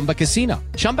of Chumba Casino.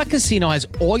 Chumba Casino has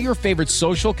all your favorite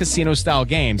social casino-style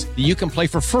games that you can play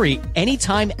for free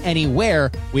anytime,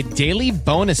 anywhere with daily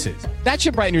bonuses. That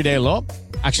should brighten your day a little.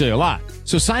 Actually, a lot.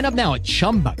 So sign up now at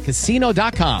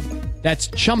ChumbaCasino.com. That's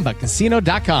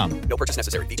ChumbaCasino.com. No purchase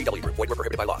necessary. VGW Group. Void where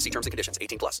prohibited by law. See terms and conditions.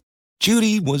 18+.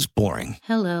 Judy was boring.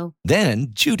 Hello. Then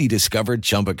Judy discovered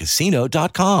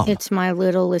ChumbaCasino.com. It's my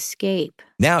little escape.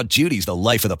 Now Judy's the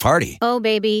life of the party. Oh,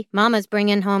 baby, mama's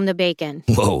bringing home the bacon.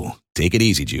 Whoa, take it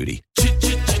easy, Judy.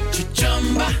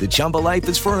 The Chumba life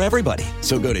is for everybody.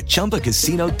 So go to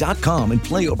ChumbaCasino.com and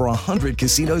play over 100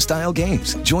 casino-style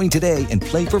games. Join today and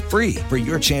play for free for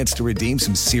your chance to redeem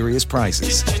some serious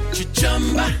prizes.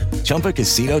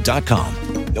 ChumbaCasino.com.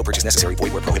 No purchase necessary.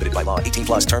 Void where prohibited by law.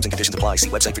 18+. Terms and conditions apply. See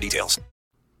website for details.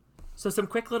 So some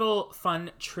quick little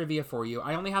fun trivia for you.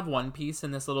 I only have one piece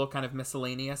in this little kind of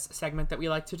miscellaneous segment that we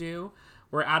like to do.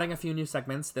 We're adding a few new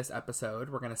segments this episode.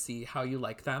 We're going to see how you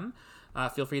like them.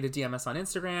 Feel free to DM us on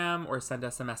Instagram or send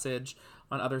us a message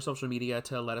on other social media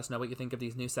to let us know what you think of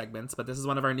these new segments. But this is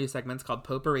one of our new segments called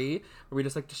Potpourri, where we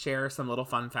just like to share some little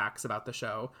fun facts about the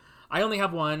show. I only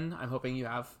have one. I'm hoping you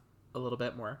have a little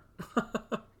bit more.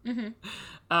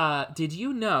 Did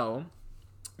you know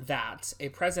that a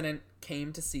president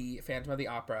came to see Phantom of the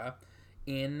Opera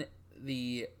in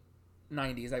the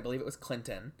 90s? I believe it was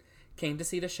Clinton. Came to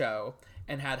see the show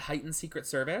and had heightened Secret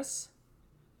Service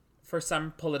for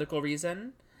some political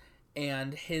reason,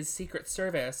 and his Secret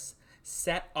Service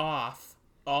set off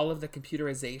all of the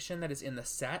computerization that is in the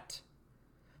set,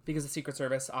 because the Secret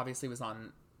Service obviously was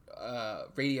on a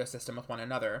radio system with one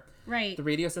another. Right. The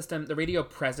radio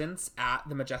presence at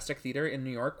the Majestic Theater in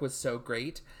New York was so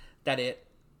great that it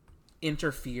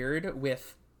interfered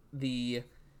with the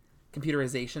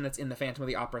computerization that's in the Phantom of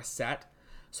the Opera set.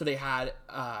 So they had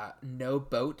no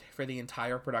boat for the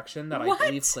entire production that I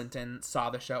believe Clinton saw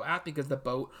the show at, because the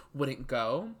boat wouldn't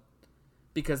go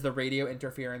because the radio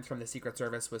interference from the Secret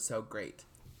Service was so great.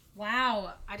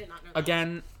 Wow. I did not know that.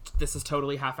 Again, this is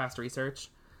totally half-assed research,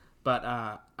 but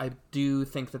I do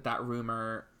think that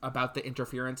rumor about the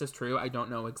interference is true. I don't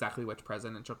know exactly which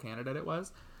presidential candidate it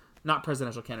was. Not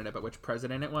presidential candidate, but which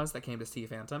president it was that came to see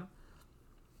Phantom.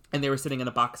 And they were sitting in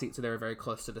a box seat, so they were very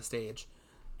close to the stage.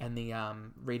 And the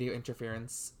radio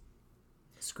interference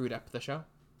screwed up the show.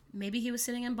 Maybe he was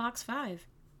sitting in box 5.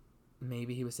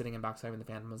 Maybe he was sitting in box 5 and the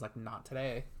Phantom was like, not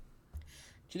today.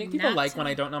 Do you think people Not like when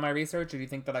today. I don't know my research, or do you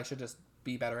think that I should just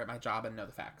be better at my job and know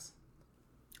the facts?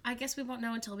 I guess we won't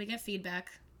know until we get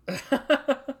feedback.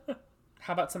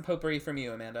 How about some potpourri from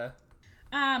you, Amanda?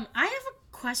 I have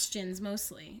questions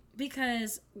mostly,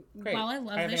 because Great. while I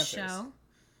love I have this answers. show,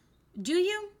 do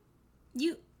you?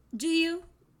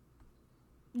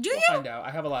 We'll find out.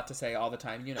 I have a lot to say all the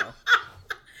time, you know.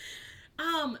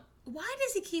 Why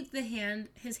does he keep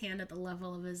his hand at the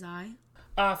level of his eye?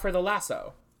 For the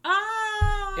lasso.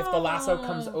 Oh. If the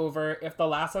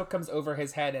lasso comes over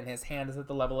his head and his hand is at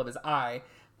the level of his eye,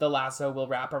 the lasso will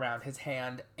wrap around his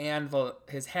hand and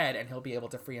his head, and he'll be able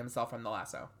to free himself from the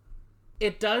lasso.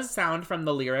 It does sound from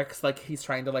the lyrics like he's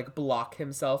trying to like block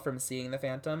himself from seeing the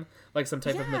Phantom, like some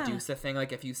type of Medusa thing.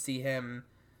 Like if you see him,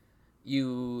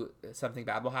 something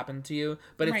bad will happen to you.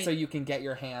 But it's so you can get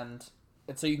your hand.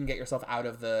 It's so you can get yourself out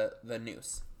of the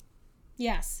noose.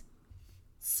 Yes.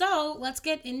 So let's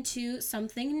get into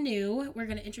something new. We're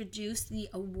going to introduce the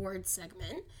award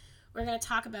segment. We're going to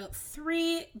talk about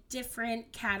 3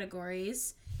 different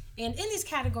categories. And in these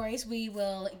categories, we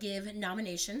will give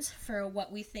nominations for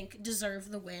what we think deserve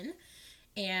the win.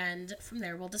 And from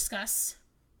there, we'll discuss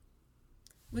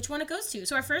which one it goes to.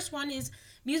 So our first one is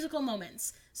musical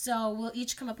moments. So we'll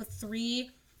each come up with 3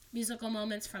 musical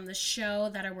moments from the show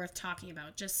that are worth talking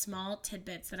about. Just small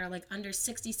tidbits that are like under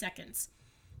 60 seconds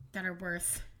that are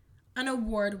worth an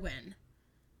award win.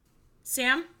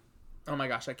 Sam? Oh my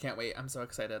gosh, I can't wait. I'm so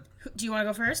excited. Do you want to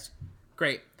go first?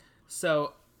 Great.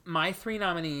 So my 3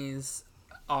 nominees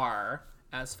are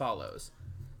as follows.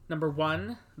 Number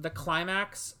 1, the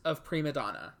climax of Prima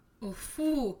Donna.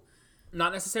 Ooh.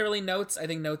 Not necessarily Notes. I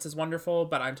think Notes is wonderful,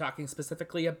 but I'm talking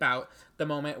specifically about the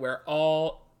moment where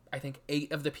all, I think,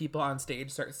 8 of the people on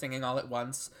stage start singing all at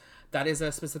once. That is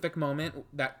a specific moment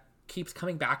that keeps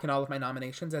coming back in all of my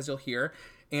nominations, as you'll hear.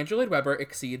 Andrew Lloyd Webber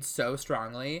exceeds so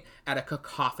strongly at a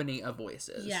cacophony of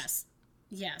voices.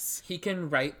 Yes. He can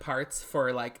write parts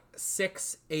for like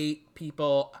 6, 8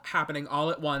 people happening all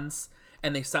at once,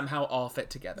 and they somehow all fit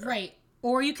together. Right.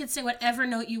 Or you could say whatever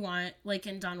note you want, like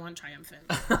in Don Juan Triumphant.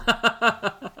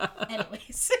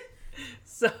 Anyways.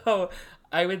 So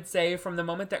I would say from the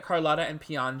moment that Carlotta and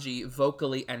Piangi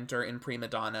vocally enter in Prima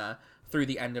Donna through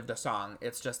the end of the song,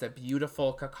 it's just a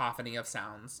beautiful cacophony of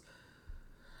sounds.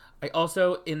 I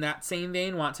also, in that same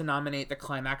vein, want to nominate the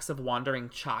climax of Wandering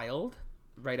Child,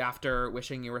 right after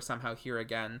Wishing You Were Somehow Here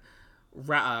Again.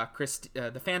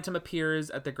 The Phantom appears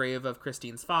at the grave of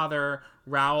Christine's father.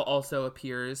 Raoul also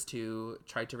appears to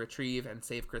try to retrieve and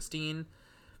save Christine.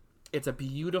 It's a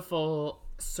beautiful,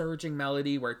 surging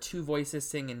melody where 2 voices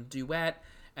sing in duet,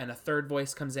 and a 3rd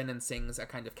voice comes in and sings a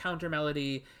kind of counter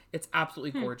melody. It's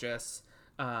absolutely gorgeous.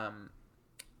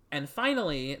 And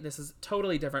finally, this is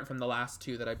totally different from the last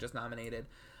 2 that I've just nominated.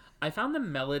 I found the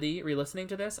melody, re-listening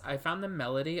to this, I found the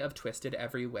melody of Twisted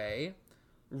Every Way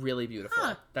really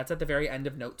beautiful. That's at the very end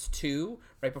of Notes 2,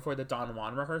 right before the Don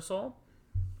Juan rehearsal.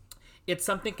 It's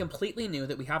something completely new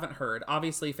that we haven't heard.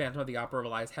 Obviously, Phantom of the Opera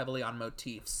relies heavily on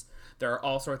motifs. There are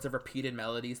all sorts of repeated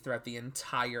melodies throughout the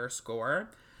entire score.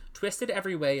 Twisted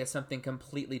Every Way is something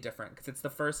completely different, because it's the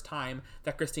first time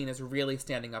that Christine is really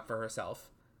standing up for herself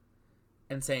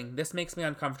and saying, this makes me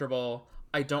uncomfortable,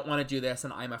 I don't want to do this,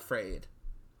 and I'm afraid.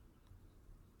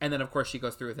 And then, of course, she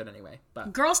goes through with it anyway.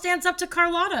 But Girl stands up to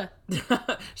Carlotta.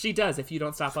 She does. If you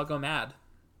don't stop, I'll go mad.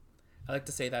 I like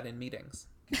to say that in meetings.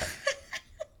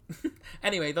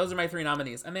 Anyway, those are my 3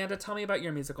 nominees. Amanda, tell me about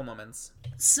your musical moments.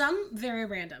 Some very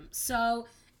random. So,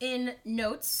 in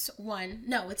Notes 1,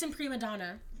 no, it's in Prima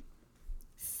Donna,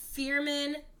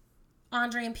 Fierman,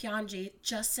 Andre, and Piangi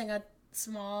just sing a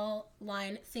small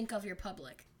line, Think of Your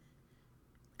Public.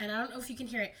 And I don't know if you can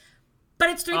hear it. But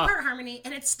it's 3-part harmony,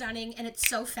 and it's stunning, and it's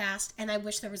so fast, and I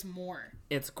wish there was more.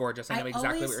 It's gorgeous. I know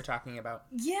exactly what you're talking about.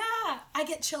 Yeah, I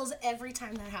get chills every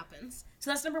time that happens.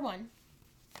 So that's number 1.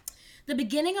 The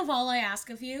beginning of All I Ask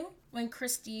of You, when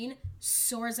Christine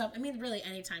soars up, I mean, really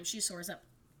anytime she soars up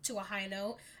to a high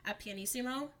note at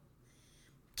pianissimo,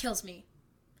 kills me.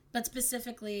 But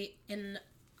specifically in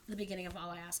the beginning of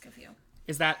All I Ask of You.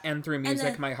 Is that, and through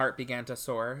music, my heart began to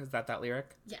soar? Is that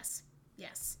lyric? Yes.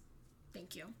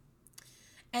 Thank you.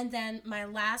 And then my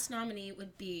last nominee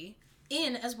would be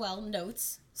in, as well,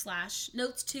 Notes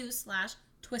 2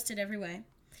 / Twisted Every Way.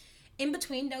 In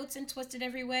between Notes and Twisted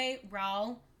Every Way,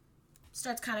 Raoul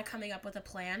starts kind of coming up with a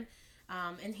plan,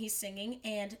 and he's singing,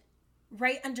 and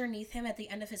right underneath him at the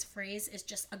end of his phrase is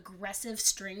just aggressive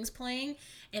strings playing,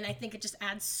 and I think it just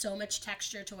adds so much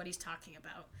texture to what he's talking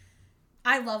about.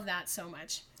 I love that so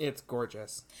much. It's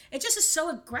gorgeous. It just is so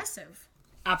aggressive.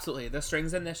 Absolutely. The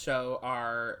strings in this show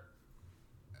are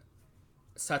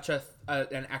such an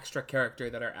extra character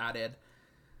that are added.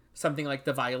 Something like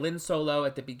the violin solo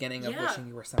at the beginning of Wishing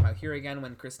You Were Somehow Here Again,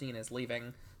 when Christine is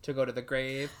leaving to go to the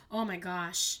grave. Oh my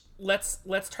gosh. Let's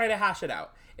try to hash it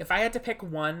out. If I had to pick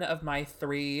one of my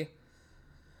 3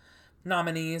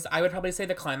 nominees, I would probably say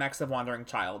the climax of Wandering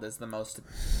Child is the most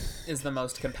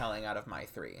compelling out of my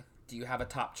 3. Do you have a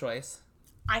top choice?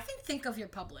 I think of Your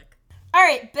Public. All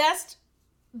right, best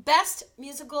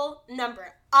musical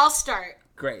number. I'll start.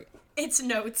 Great. It's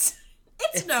Notes.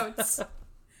 It's Notes.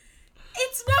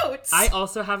 It's Notes. I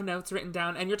also have Notes written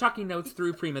down, and you're talking Notes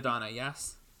through Prima Donna,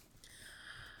 yes?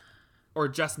 Or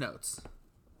just Notes?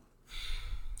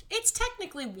 It's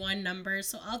technically one number,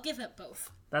 so I'll give it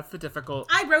both. That's the difficult...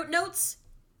 I wrote Notes.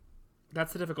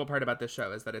 That's the difficult part about this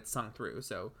show, is that it's sung through,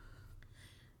 so...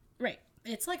 Right.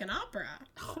 It's like an opera.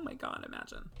 Oh my god,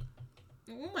 imagine.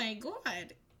 Oh my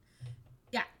god.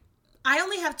 Yeah. I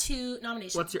only have 2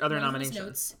 nominations. What's your other nomination?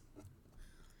 Notes.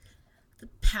 The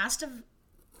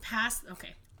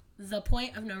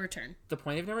Point of No Return. The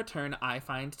Point of No Return, I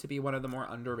find to be one of the more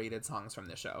underrated songs from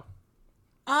the show.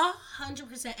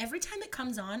 100%. Every time it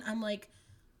comes on, I'm like,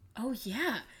 oh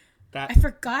yeah. I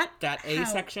forgot that A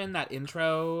section, that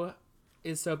intro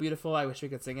is so beautiful. I wish we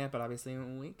could sing it, but obviously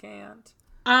we can't.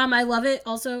 I love it.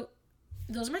 Also,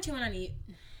 those are my 2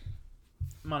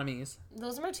 Monomies.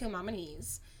 Those are my 2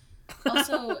 nominees.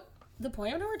 Also, The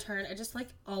Point of No Return, I just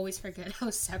always forget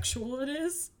how sexual it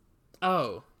is.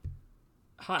 Oh.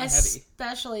 Hot and heavy.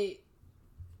 Especially,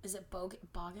 is it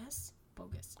Bogus?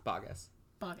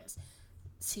 Bogus.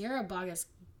 Sierra Bogus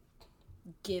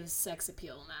gives sex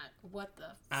appeal in that. What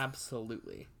the?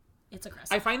 Absolutely. It's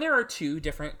aggressive. I find there are two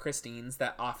different Christines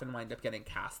that often wind up getting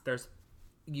cast. There's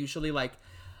usually like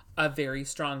a very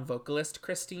strong vocalist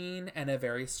Christine and a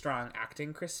very strong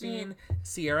acting Christine.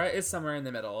 Sierra is somewhere in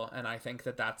the middle, and I think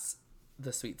that that's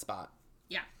the sweet spot.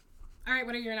 Yeah. All right,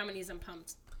 what are your nominees? I'm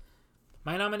pumped.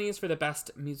 My nominees for the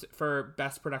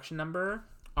best production number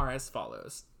are as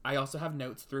follows. I also have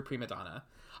notes through Prima Donna.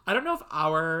 I don't know if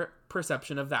our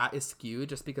perception of that is skewed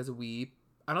just because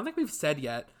I don't think we've said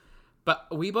yet,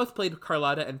 but we both played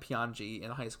Carlotta and Piangi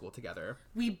in high school together.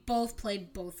 We both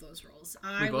played both those roles.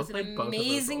 I was an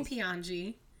amazing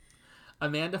Piangi.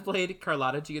 Amanda played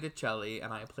Carlotta Giudicelli,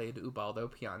 and I played Ubaldo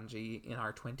Piangi in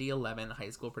our 2011 high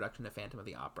school production of Phantom of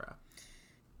the Opera.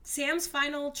 Sam's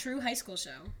final true high school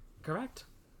show. Correct.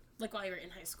 Like while you were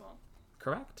in high school.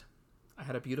 Correct. I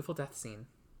had a beautiful death scene.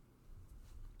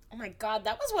 Oh my god,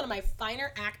 that was one of my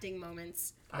finer acting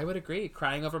moments. I would agree.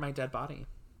 Crying over my dead body.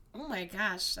 Oh my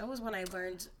gosh, that was when I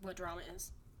learned what drama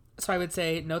is. So I would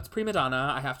say notes Prima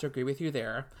Donna. I have to agree with you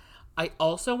there. I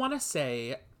also want to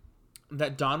say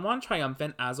that Don Juan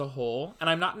Triumphant as a whole, and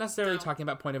I'm not necessarily talking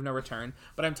about Point of No Return,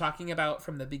 but I'm talking about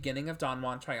from the beginning of Don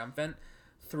Juan Triumphant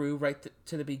through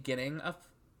to the beginning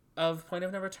of Point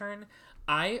of No Return.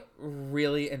 I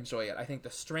really enjoy it. I think the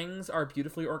strings are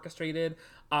beautifully orchestrated.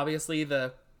 Obviously,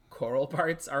 the choral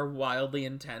parts are wildly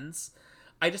intense.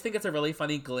 I just think it's a really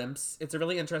funny glimpse. It's a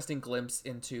really interesting glimpse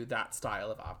into that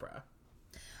style of opera.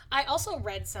 I also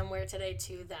read somewhere today,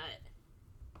 too, that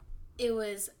it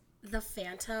was the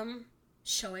Phantom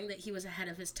showing that he was ahead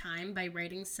of his time by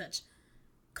writing such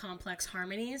complex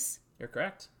harmonies. You're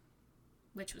correct.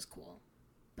 Which was cool.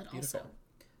 But Beautiful. Also,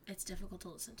 it's difficult to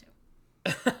listen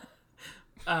to.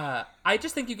 I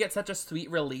just think you get such a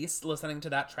sweet release listening to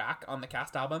that track on the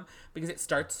cast album because it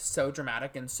starts so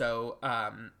dramatic and so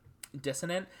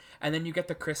dissonant, and then you get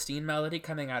the Christine melody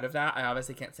coming out of that. I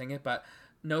obviously can't sing it, but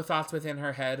no thoughts within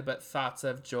her head but thoughts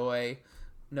of joy,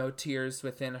 no tears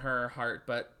within her heart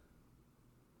but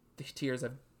the tears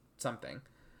of something.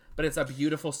 But it's a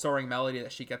beautiful soaring melody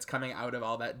that she gets coming out of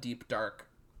all that deep dark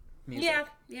music.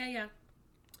 Yeah.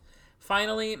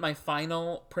 Finally, my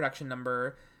final production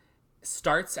number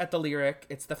starts at the lyric.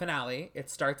 It's the finale. It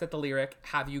starts at the lyric,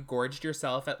 "Have you gorged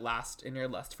yourself at last in your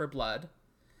lust for blood?"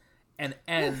 And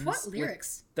ends what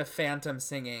lyrics? With the Phantom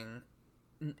singing,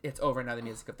 "It's over now, the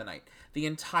music of the night." The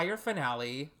entire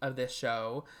finale of this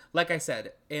show, like I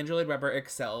said, Andrew Lloyd Webber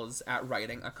excels at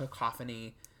writing a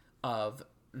cacophony of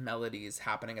melodies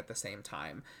happening at the same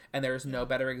time. And there's no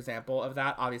better example of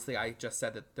that. Obviously, I just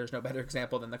said that there's no better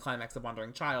example than the climax of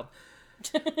Wandering Child.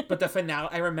 But the finale,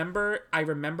 I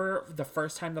remember the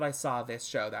first time that I saw this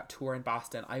show, that tour in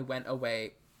Boston, I went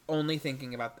away only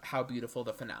thinking about how beautiful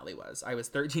the finale was. I was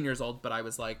 13 years old, but I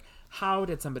was like, how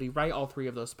did somebody write all three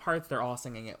of those parts? They're all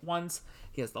singing at once.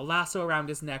 He has the lasso around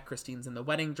his neck. Christine's in the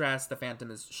wedding dress. The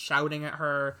Phantom is shouting at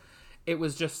her. It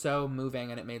was just so moving,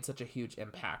 and it made such a huge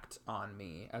impact on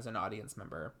me as an audience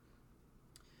member.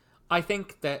 I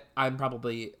think that I'm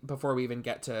probably, before we even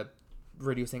get to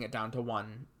reducing it down to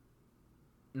one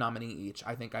nominee each,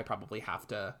 I think I probably have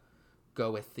to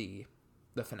go with the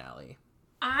finale.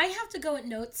 I have to go with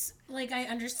notes. Like, I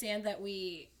understand that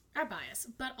we are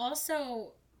biased, but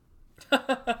also,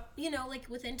 like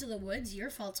with Into the Woods,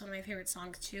 Your Fault's one of my favorite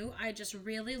songs too. I just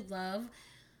really love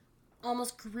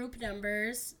almost group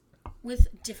numbers with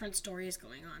different stories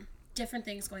going on, different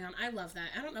things going on. I love that.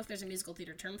 I don't know if there's a musical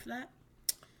theater term for that,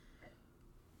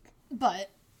 but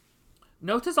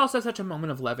Notes is also such a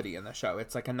moment of levity in the show.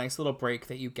 It's like a nice little break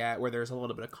that you get where there's a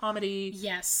little bit of comedy.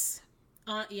 Yes.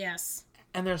 Yes.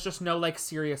 And there's just no like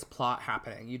serious plot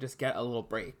happening. You just get a little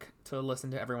break to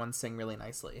listen to everyone sing really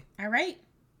nicely. All right.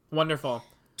 Wonderful.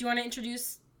 Do you want to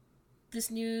introduce this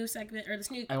new segment or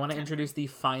this new? I want to introduce the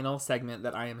final segment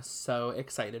that I am so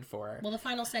excited for. Well, the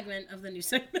final segment of the new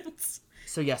segments.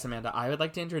 So yes, Amanda, I would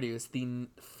like to introduce the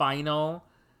final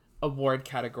award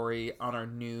category on our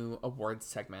new awards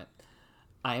segment.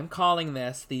 I am calling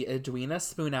this the Edwina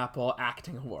Spoonapple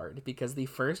Acting Award because the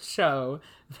first show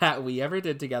that we ever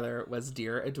did together was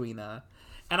Dear Edwina.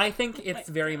 And I think it's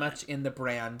very much in the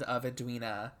brand of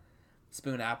Edwina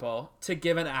Spoonapple to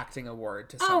give an acting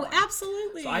award to someone. Oh,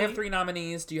 absolutely. So I have 3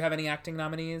 nominees. Do you have any acting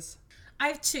nominees? I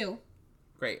have 2.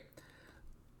 Great.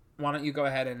 Why don't you go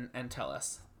ahead and tell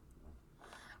us?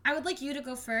 I would like you to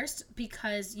go first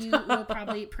because you will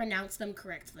probably pronounce them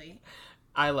correctly.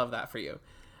 I love that for you.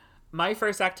 My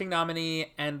first acting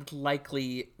nominee and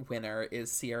likely winner is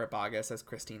Sierra Bogus as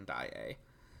Christine Daae.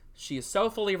 She is so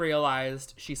fully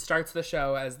realized. She starts the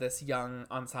show as this young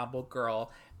ensemble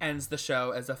girl, ends the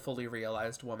show as a fully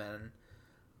realized woman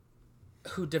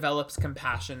who develops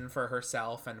compassion for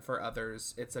herself and for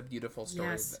others. It's a beautiful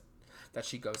story that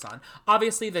she goes on.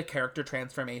 Obviously, the character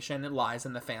transformation lies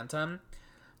in the Phantom,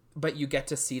 but you get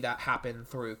to see that happen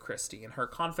through Christine. Her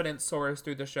confidence soars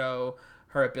through the show,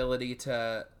 her ability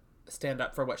to stand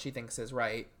up for what she thinks is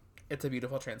right. It's a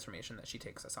beautiful transformation that she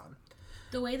takes us on.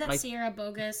 The way that Sierra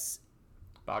Bogus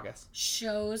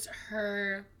shows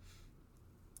her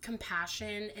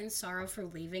compassion and sorrow for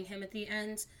leaving him at the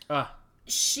end.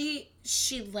 She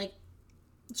like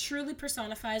truly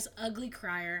personifies ugly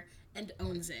crier and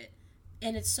owns it.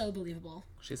 And it's so believable.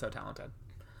 She's so talented.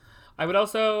 I would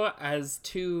also, as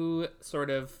two sort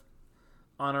of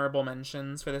honorable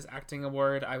mentions for this acting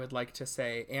award, I would like to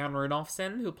say Anne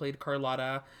Runolfson, who played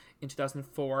Carlotta in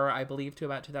 2004, I believe, to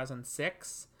about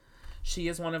 2006. She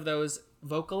is one of those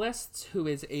vocalists who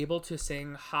is able to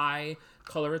sing high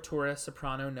coloratura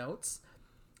soprano notes,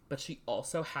 but she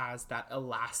also has that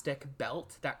elastic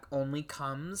belt that only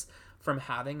comes from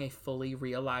having a fully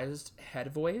realized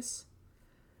head voice.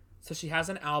 So she has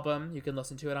an album, you can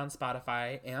listen to it on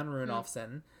Spotify, Anne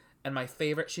Runolfson, and my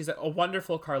favorite, she's a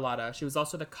wonderful Carlotta. She was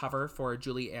also the cover for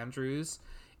Julie Andrews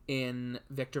in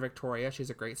Victor Victoria. She has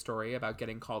a great story about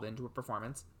getting called into a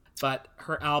performance. But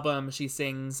her album, she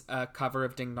sings a cover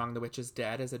of Ding Dong the Witch is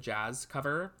Dead as a jazz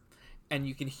cover. And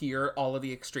you can hear all of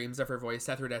the extremes of her voice.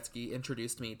 Seth Rudetsky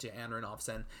introduced me to Anne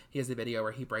Runolfson. He has a video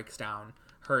where he breaks down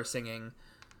her singing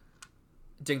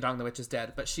Ding Dong the Witch is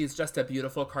Dead. But she's just a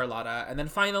beautiful Carlotta. And then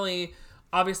finally,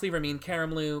 obviously, Ramin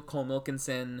Karimloo, Cole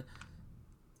Wilkinson,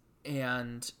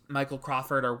 and Michael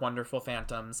Crawford are wonderful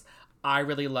Phantoms. I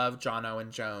really love John Owen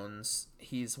Jones.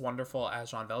 He's wonderful as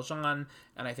Jean Valjean,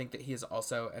 and I think that he is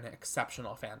also an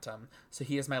exceptional Phantom. So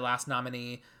he is my last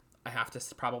nominee. I have to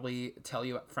probably tell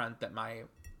you up front that my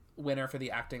winner for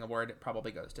the acting award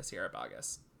probably goes to Sierra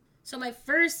Bogus. So my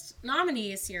first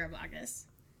nominee is Sierra Bogus,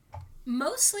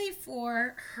 mostly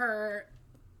for her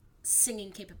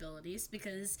singing capabilities,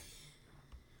 because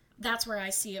that's where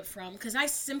I see it from, because I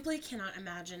simply cannot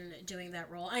imagine doing that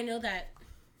role. I know that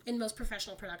in most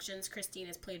professional productions, Christine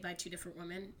is played by two different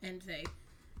women, and they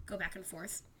go back and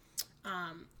forth.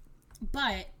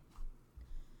 But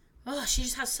she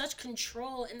just has such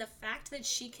control, and the fact that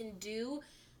she can do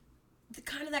the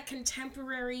kind of that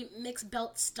contemporary mixed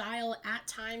belt style at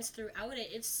times throughout it,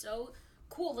 it's so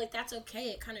cool. Like, that's okay.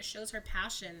 It kind of shows her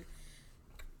passion.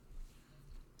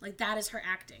 Like, that is her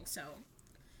acting. So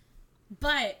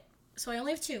I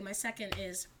only have two. My second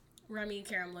is Ramin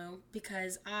Karimloo,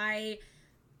 because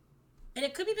and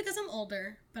it could be because I'm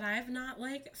older, but I have not,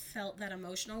 felt that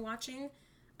emotional watching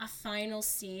a final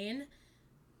scene,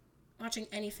 watching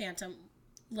any Phantom,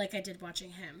 like I did watching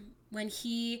him. When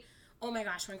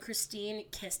when Christine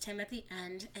kissed him at the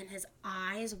end and his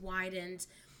eyes widened,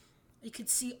 you could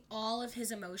see all of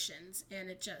his emotions, and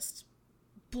it just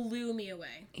blew me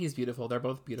away. He's beautiful. They're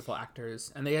both beautiful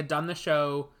actors. And they had done the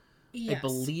show, yes. I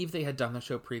believe they had done the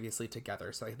show previously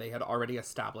together, so they had already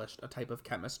established a type of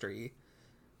chemistry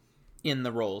in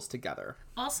the roles together.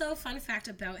 Also, fun fact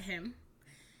about him.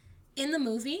 In the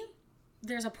movie,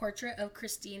 there's a portrait of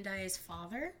Christine Daae's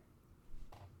father.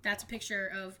 That's a picture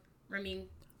of Ramin.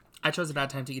 I chose A Bad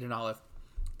Time to Eat an Olive.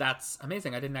 That's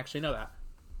amazing. I didn't actually know that.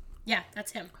 Yeah,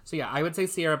 that's him. So yeah, I would say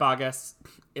Sierra Bogus.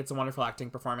 It's a wonderful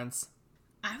acting performance.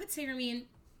 I would say Ramin,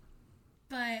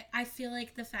 but I feel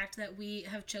like the fact that we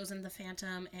have chosen the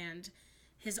Phantom and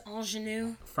his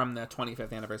ingenue from the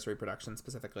 25th anniversary production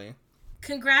specifically.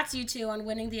 Congrats, you two, on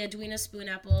winning the Edwina Spoon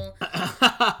Apple.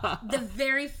 The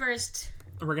very first.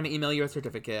 We're going to email you a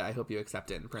certificate. I hope you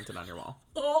accept it and print it on your wall.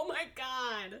 Oh my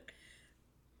god.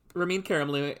 Ramin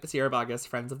Karimloo, Sierra Bogus,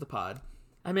 friends of the pod.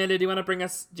 Amanda, do you want to bring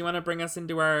us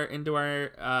into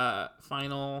our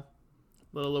final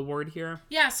little award here?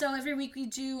 Yeah, so every week we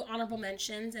do honorable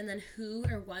mentions and then who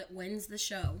or what wins the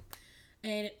show.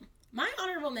 And my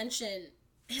honorable mention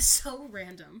is so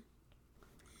random.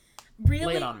 Really?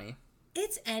 Lay it on me.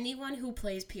 It's anyone who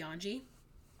plays Piangi.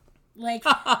 Like,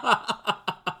 I'm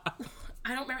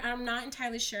not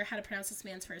entirely sure how to pronounce this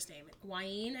man's first name.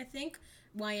 Wayne, I think.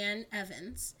 Wayne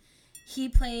Evans. He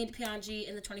played Piangi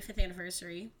in the 25th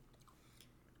anniversary.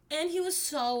 And he was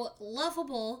so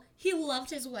lovable. He loved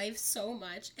his wife so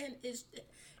much. And his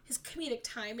comedic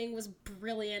timing was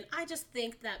brilliant. I just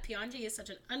think that Piangi is such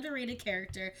an underrated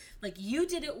character. Like, you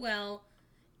did it well.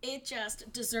 It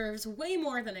just deserves way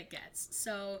more than it gets.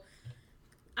 So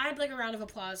I'd like a round of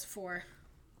applause for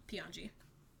Piangi.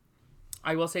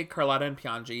 I will say Carlotta and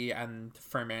Piangi and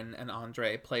Furman and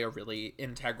Andre play a really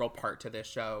integral part to this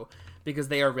show because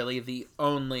they are really the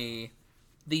only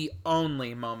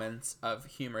moments of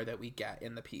humor that we get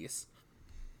in the piece.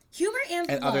 Humor and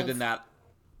love. Other than that,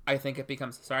 I think it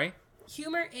becomes... Sorry?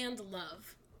 Humor and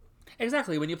love.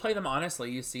 Exactly. When you play them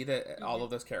honestly, you see that all of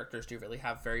those characters do really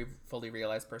have very fully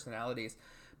realized personalities.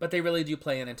 But they really do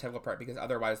play an integral part because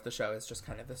otherwise the show is just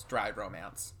kind of this dry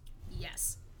romance.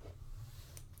 Yes.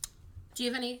 Do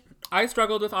you have any? I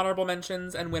struggled with honorable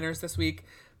mentions and winners this week.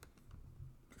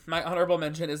 My honorable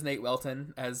mention is Nate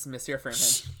Welton as Monsieur Furman,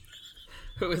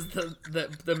 who is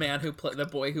the man the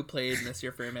boy who played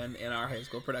Monsieur Furman in our high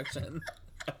school production.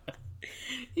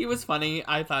 He was funny.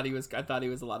 I thought he was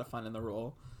a lot of fun in the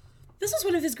role. This was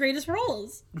one of his greatest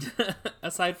roles.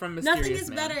 Aside from Mysterious Nothing is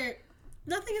Man. better.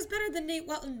 Nothing is better than Nate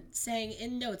Welton saying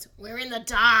in notes, "We're in the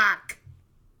dark."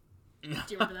 Do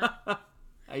you remember that?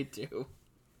 I do.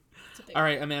 All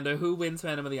right, Amanda, who wins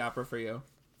Phantom of the Opera for you?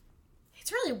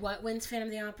 It's really what wins Phantom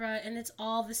of the Opera, and it's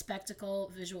all the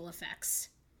spectacle visual effects.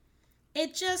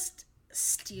 It just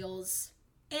steals.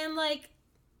 And, like,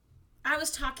 I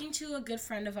was talking to a good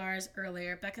friend of ours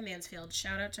earlier, Becca Mansfield,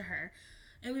 shout out to her,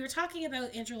 and we were talking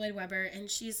about Andrew Lloyd Webber, and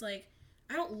she's like,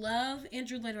 I don't love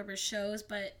Andrew Lloyd Webber's shows,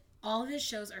 but all of his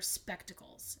shows are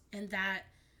spectacles, and that,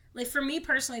 like, for me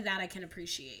personally, that I can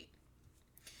appreciate.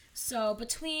 So,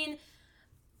 between...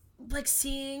 like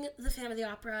seeing the Phantom of the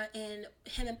Opera and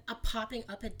him popping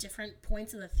up at different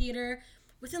points of the theater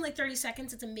within like 30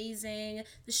 seconds, it's amazing.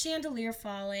 The chandelier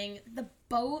falling, the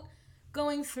boat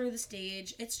going through the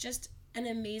stage, it's just an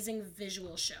amazing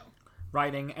visual show.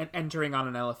 Riding and entering on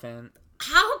an elephant.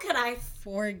 How could I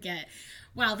forget?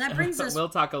 Wow, that brings us... We'll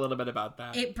talk a little bit about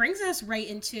that. It brings us right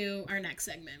into our next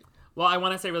segment. Well, I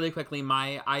want to say really quickly,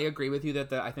 I agree with you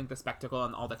that I think the spectacle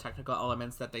and all the technical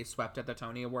elements that they swept at the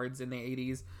Tony Awards in the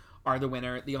 80s are the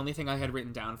winner. The only thing I had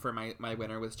written down for my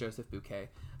winner was Joseph Bouquet,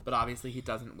 but obviously he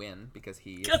doesn't win because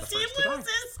he is the first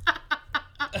to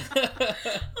die.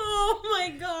 Oh my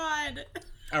god.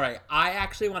 All right, I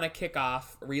actually want to kick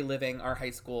off reliving our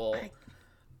high school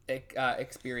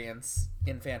experience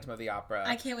in Phantom of the Opera.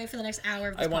 I can't wait for the next hour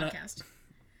of this podcast.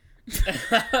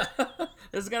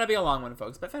 This is going to be a long one,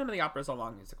 folks, but Phantom of the Opera is a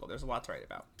long musical. There's a lot to write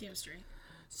about. Damn straight.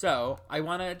 So, I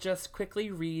want to just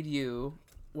quickly read you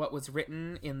what was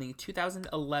written in the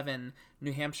 2011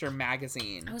 New Hampshire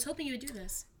Magazine. I was hoping you would do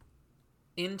this.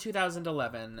 In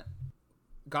 2011,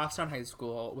 Goffstown High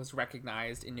School was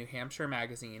recognized in New Hampshire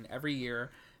Magazine. Every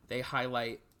year, they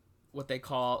highlight what they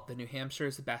call the New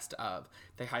Hampshire's Best Of.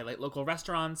 They highlight local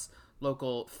restaurants,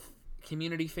 local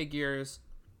community figures,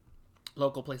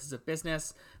 local places of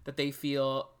business that they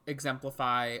feel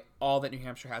exemplify all that New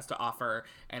Hampshire has to offer.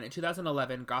 And in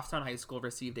 2011, Goffstown High School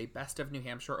received a Best of New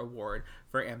Hampshire award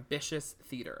for ambitious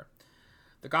theater.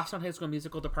 The Goffstown High School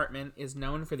musical department is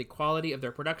known for the quality of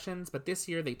their productions, but this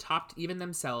year they topped even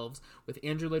themselves with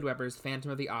Andrew Lloyd Webber's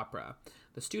Phantom of the Opera.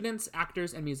 The students,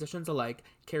 actors, and musicians alike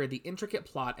carried the intricate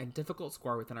plot and difficult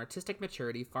score with an artistic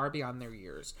maturity far beyond their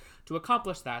years. To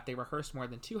accomplish that, they rehearsed more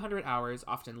than 200 hours,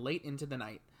 often late into the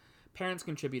night. Parents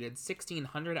contributed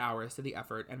 1,600 hours to the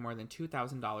effort, and more than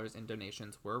 $2,000 in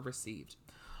donations were received.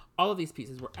 All of these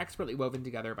pieces were expertly woven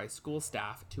together by school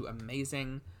staff to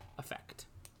amazing effect.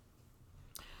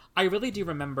 I really do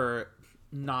remember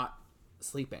not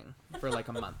sleeping for like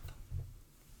a month.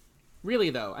 Really,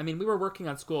 though. I mean, we were working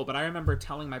on school, but I remember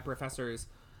telling my professors,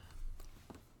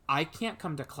 I can't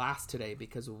come to class today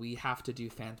because we have to do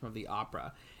Phantom of the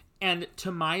Opera. And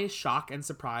to my shock and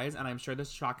surprise, and I'm sure the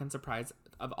shock and surprise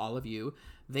of all of you,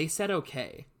 they said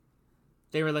okay.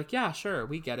 They were like, yeah, sure,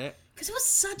 we get it. Because it was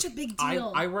such a big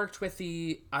deal. I worked with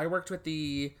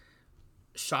the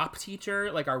shop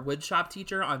teacher, like our wood shop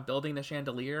teacher, on building the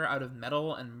chandelier out of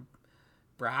metal and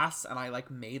brass, and I like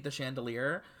made the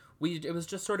chandelier. It was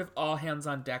just sort of all hands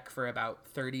on deck for about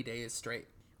 30 days straight.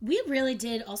 We really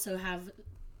did also have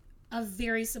a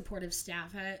very supportive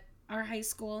staff at our high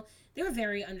school. They were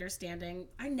very understanding.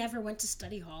 I never went to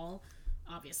study hall,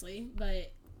 obviously,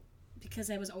 but because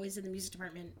I was always in the music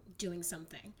department doing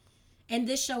something. And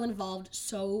this show involved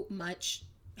so much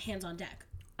hands on deck.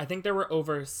 I think there were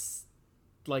over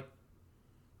like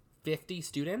 50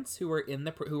 students who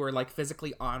were like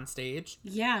physically on stage.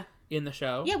 Yeah. In the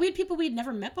show. Yeah, we had people we'd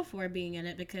never met before being in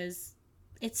it because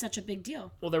it's such a big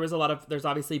deal. Well, there's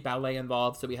obviously ballet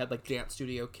involved, so we had like dance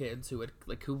studio kids who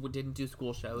didn't do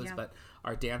school shows, yeah. But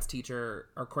our dance teacher,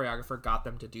 our choreographer got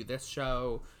them to do this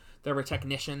show. There were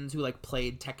technicians who like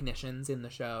played technicians in the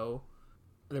show.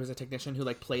 There was a technician who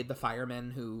like played the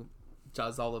fireman who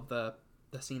does all of the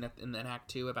scene in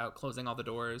Act 2 about closing all the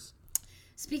doors.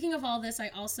 Speaking of all this, I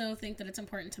also think that it's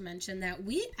important to mention that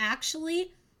we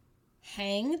actually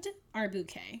hanged our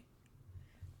bouquet.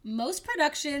 Most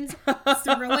productions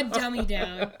throw a dummy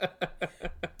down.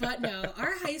 But no,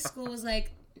 our high school was like...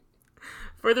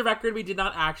 For the record, we did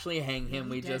not actually hang him.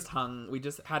 We just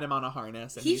had him on a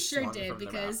harness. And he sure did,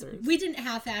 because we didn't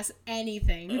half-ass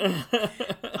anything.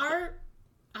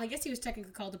 I guess he was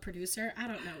technically called a producer. I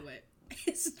don't know what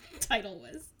his title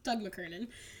was. Doug McKernan.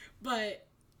 But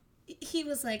he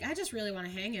was like, I just really want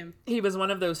to hang him. He was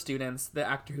one of those students, the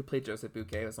actor who played Joseph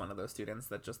Bouquet was one of those students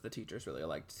that just the teachers really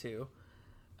liked to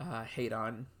hate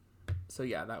on. So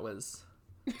yeah, that was...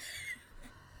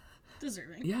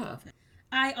 deserving. Yeah.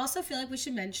 I also feel like we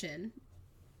should mention,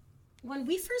 when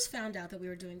we first found out that we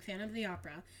were doing Phantom of the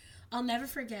Opera, I'll never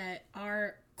forget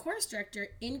our chorus director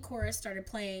in chorus started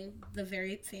playing the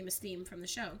very famous theme from the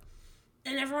show.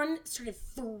 And everyone started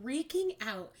freaking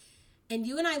out. And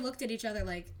you and I looked at each other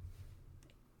like,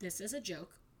 this is a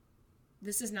joke.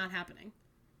 This is not happening.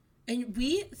 And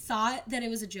we thought that it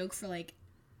was a joke for like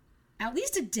at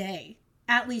least a day.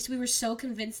 At least we were so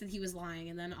convinced that he was lying.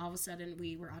 And then all of a sudden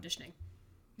we were auditioning.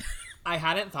 I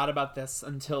hadn't thought about this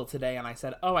until today, and I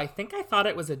said, oh, I think I thought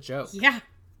it was a joke. Yeah.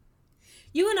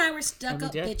 You and I were stuck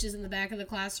up bitches in the back of the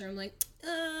classroom like,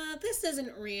 this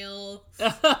isn't real.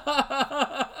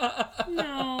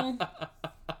 No.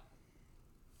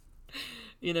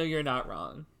 You know, you're not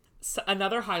wrong. So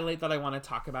another highlight that I want to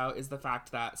talk about is the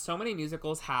fact that so many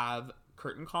musicals have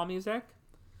curtain call music.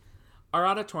 Our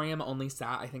auditorium only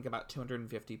sat, I think, about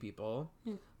 250 people.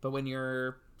 But when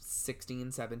you're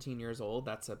 16, 17 years old,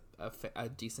 that's a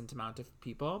decent amount of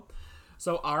people.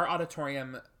 So our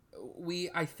auditorium,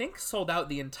 I think, sold out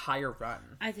the entire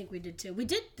run. I think we did too.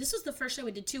 This was the first show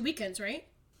we did 2 weekends, right?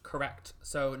 Correct.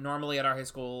 So normally at our high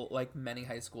school, like many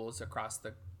high schools across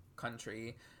the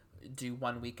country, do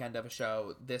 1 weekend of a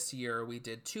show. This year we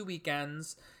did 2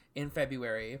 weekends in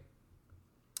February.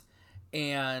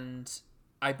 And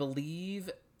I believe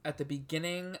at the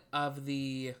beginning of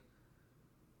I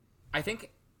think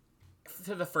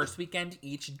for the first weekend,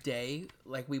 each day,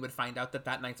 like we would find out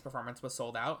that night's performance was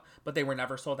sold out, but they were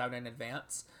never sold out in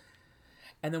advance.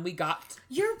 And then we got...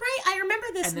 You're right. I remember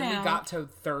this now. And then we got to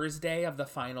Thursday of the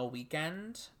final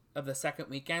weekend, of the second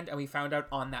weekend, and we found out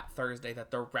on that Thursday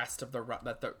that the rest of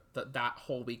that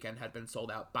whole weekend had been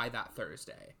sold out by that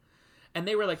Thursday. And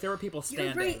they were like, there were people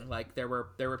standing, right. like there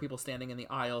were people standing in the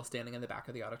aisle, standing in the back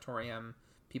of the auditorium,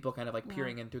 people kind of like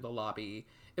peering in through the lobby.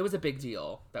 It was a big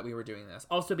deal that we were doing this.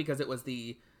 Also because it was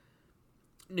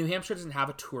New Hampshire doesn't have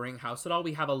a touring house at all.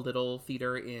 We have a little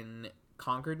theater in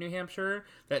Concord, New Hampshire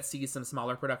that sees some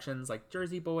smaller productions like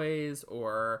Jersey Boys,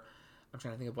 or I'm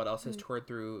trying to think of what else has toured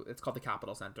through. It's called the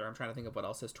Capitol Center. I'm trying to think of what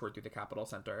else has toured through the Capitol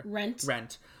Center.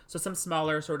 Rent. So some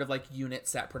smaller sort of like unit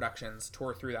set productions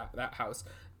tour through that house,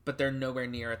 but they're nowhere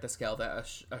near at the scale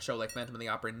that a show like Phantom of the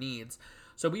Opera needs.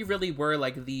 So we really were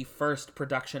like the first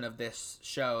production of this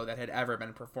show that had ever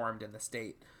been performed in the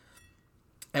state.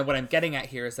 And what I'm getting at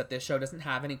here is that this show doesn't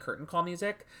have any curtain call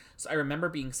music. So I remember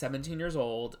being 17 years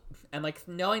old and like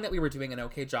knowing that we were doing an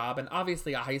okay job. And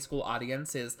obviously a high school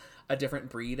audience is a different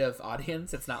breed of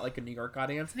audience. It's not like a New York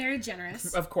audience. Very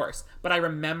generous. Of course. But I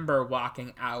remember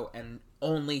walking out and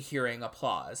only hearing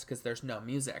applause because there's no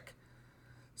music.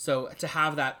 So to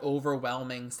have that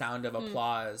overwhelming sound of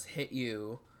applause hit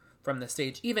you from the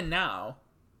stage, even now,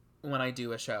 when I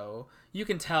do a show, you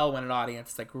can tell when an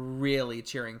audience is like really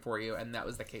cheering for you, and that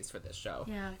was the case for this show.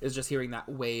 Yeah. Is just hearing that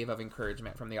wave of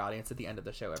encouragement from the audience at the end of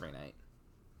the show every night.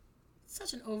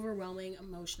 Such an overwhelming,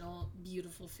 emotional,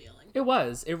 beautiful feeling. It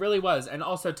was. It really was. And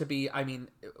also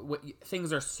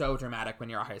things are so dramatic when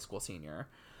you're a high school senior.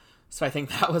 So I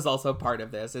think that was also part of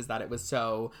this, is that it was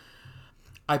so...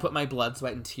 I put my blood,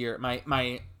 sweat, and tear,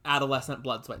 my adolescent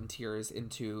blood, sweat, and tears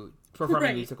into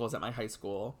performing musicals at my high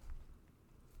school.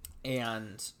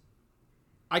 And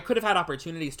I could have had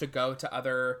opportunities to go to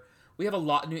other... We have a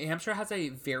lot... New Hampshire has a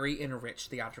very enriched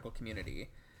theatrical community.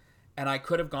 And I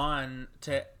could have gone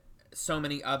to so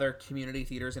many other community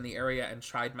theaters in the area and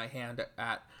tried my hand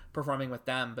at performing with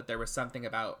them, but there was something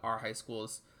about our high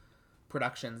school's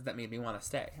productions that made me want to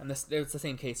stay. And it's the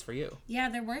same case for you. Yeah,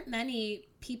 there weren't many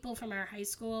people from our high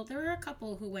school. There were a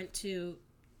couple who went to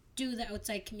do the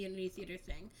outside community theater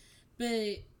thing.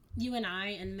 But you and I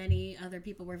and many other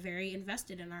people were very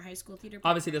invested in our high school theater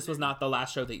program. Obviously, this was not the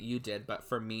last show that you did, but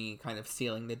for me, kind of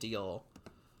sealing the deal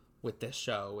with this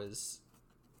show was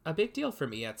a big deal for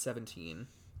me at 17.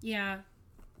 Yeah.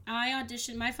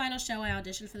 My final show, I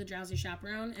auditioned for The Drowsy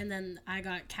Chaperone, and then I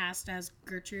got cast as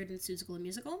Gertrude in Seussical the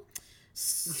Musical.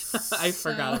 I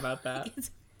forgot about that.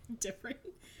 It's different.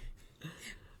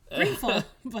 Grateful,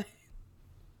 but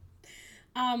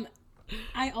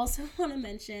I also want to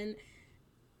mention,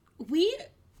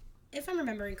 if I'm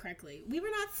remembering correctly, we were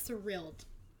not thrilled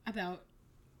about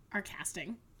our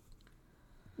casting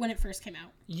when it first came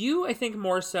out. You, I think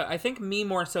more so. I think me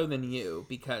more so than you,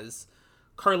 because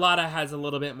Carlotta has a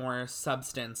little bit more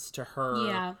substance to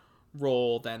her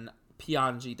role than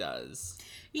Piangi does.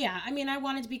 Yeah, I mean, I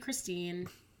wanted to be Christine.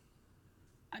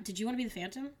 Did you want to be the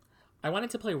Phantom? I wanted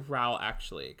to play Raoul,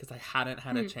 actually, because I hadn't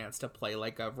had a chance to play,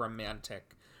 like, a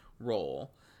romantic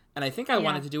role. And I think I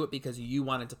wanted to do it because you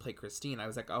wanted to play Christine. I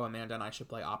was like, oh, Amanda and I should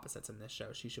play opposites in this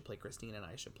show. She should play Christine and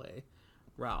I should play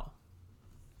Raoul.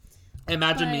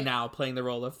 Imagine me now playing the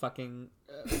role of fucking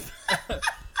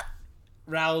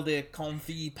Raoul de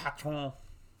Confit Patron.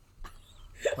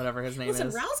 Whatever his name is.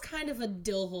 Listen, Raoul's kind of a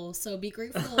dillhole, so be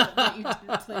grateful that you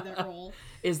didn't play that role.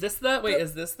 Is this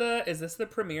the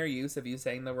premiere use of you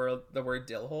saying the word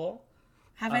dillhole?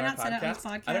 Have I not said it on the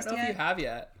podcast I don't know if you have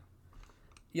yet.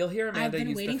 You'll hear Amanda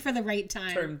use waiting for the right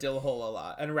time. Term dillhole a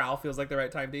lot, and Raoul feels like the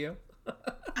right time to you.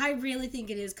 I really think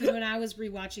it is, because when I was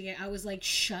rewatching it, I was like,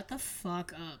 "Shut the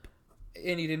fuck up."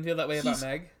 And you didn't feel that way about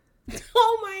Meg?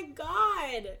 Oh my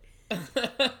god!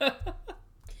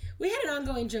 We had an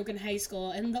ongoing joke in high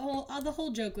school, and the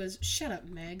whole joke was, "Shut up,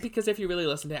 Meg." Because if you really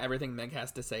listen to everything Meg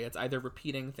has to say, it's either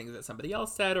repeating things that somebody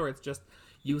else said, or it's just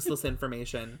useless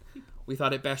information. We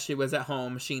thought it best she was at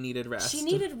home. She needed rest. She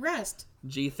needed rest.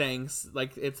 Gee, thanks.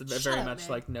 Like, it's very up, much Meg.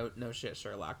 like no shit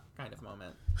Sherlock kind of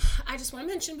moment. I just want to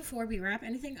mention before we wrap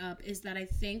anything up is that I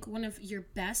think one of your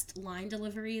best line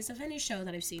deliveries of any show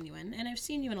that I've seen you in, and I've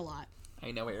seen you in a lot,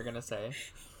 I know what you're gonna say.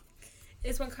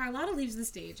 is when Carlotta leaves the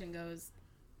stage and goes,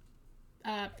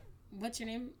 what's your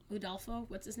name? Udolfo?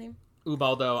 What's his name?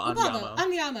 Ubaldo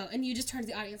Andiamo. And you just turn to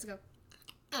the audience and go,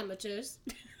 amateurs.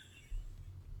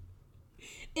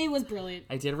 It was brilliant.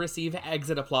 I did receive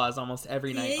exit applause almost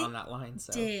every night on that line,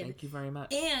 so thank you very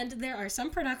much. And there are some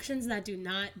productions that do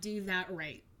not do that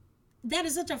right. That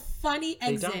is such a funny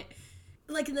exit.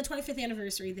 Like in the 25th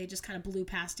anniversary, they just kind of blew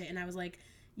past it, and I was like,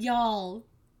 y'all,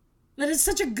 that is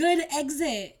such a good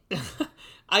exit.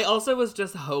 I also was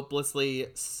just hopelessly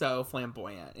so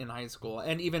flamboyant in high school,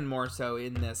 and even more so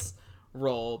in this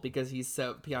role, because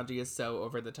Piangi is so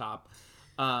over the top.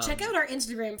 Check out our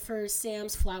Instagram for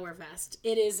Sam's flower vest.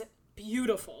 It is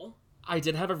beautiful. I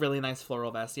did have a really nice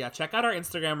floral vest. Yeah, check out our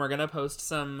Instagram. We're going to post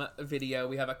some video.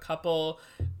 We have a couple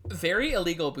very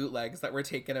illegal bootlegs that were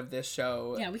taken of this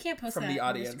show. Yeah, we can't post from that the on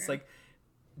audience. Instagram. Like,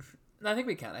 I think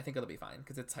we can. I think it'll be fine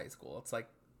because it's high school. It's like,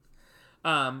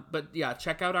 but yeah,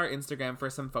 check out our Instagram for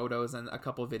some photos and a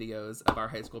couple videos of our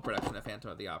high school production of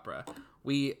Phantom of the Opera.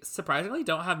 We surprisingly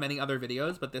don't have many other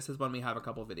videos, but this is one we have a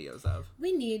couple videos of.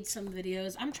 We need some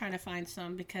videos. I'm trying to find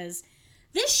some because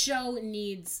this show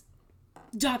needs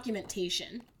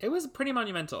documentation. It was pretty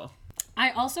monumental. I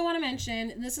also want to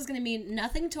mention, this is going to mean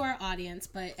nothing to our audience,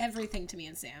 but everything to me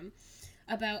and Sam,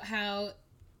 about how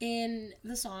in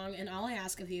the song, And All I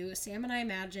Ask of You, Sam and I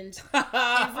imagined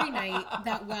every night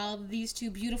that while these two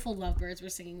beautiful lovebirds were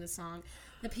singing this song,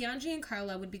 the Piangi and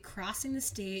Carla would be crossing the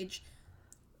stage,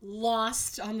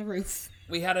 lost on the roof.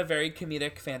 We had a very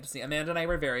comedic fantasy. Amanda and I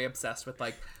were very obsessed with,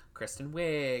 like, Kristen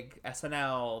Wiig,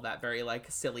 SNL, that very,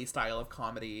 like, silly style of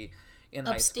comedy in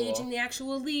high school. Upstaging the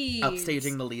actual leads.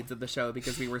 Upstaging the leads of the show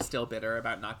because we were still bitter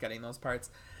about not getting those parts.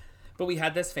 But we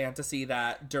had this fantasy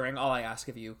that during All I Ask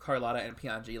of You, Carlotta and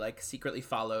Piangi, like, secretly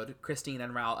followed Christine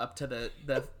and Raoul up to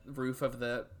the roof of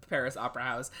the Paris Opera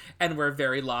House and were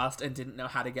very lost and didn't know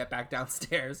how to get back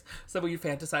downstairs. So we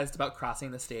fantasized about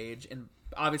crossing the stage, and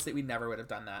obviously we never would have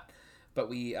done that. But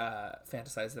we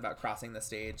fantasized about crossing the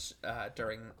stage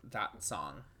during that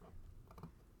song.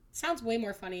 Sounds way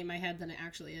more funny in my head than it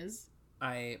actually is.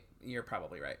 You're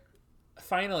probably right.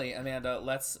 Finally, Amanda,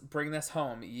 let's bring this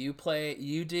home. You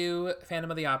do Phantom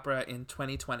of the Opera in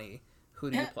 2020. Who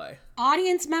do you play?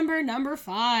 Audience member number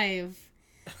 5.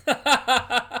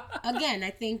 Again,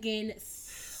 I think in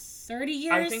 30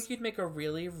 years. I think you'd make a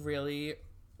really, really,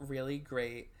 really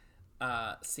great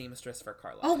seamstress for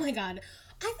Carla. Oh my god.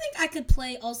 I think I could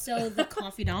play also the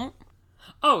confidant.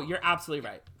 Oh, you're absolutely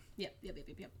right. Yep.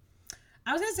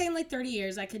 I was going to say in like 30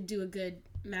 years, I could do a good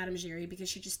Madame Giry because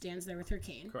she just stands there with her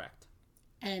cane. Correct.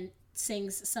 And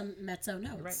sings some mezzo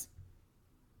notes. Right.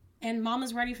 And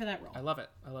Mama's ready for that role. I love it.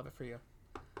 I love it for you.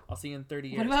 I'll see you in 30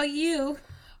 years. What about you?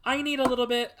 I need a little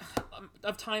bit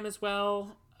of time as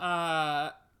well.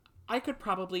 I could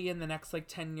probably in the next like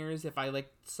 10 years, if I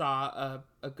like saw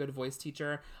a good voice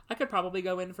teacher, I could probably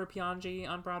go in for Piangi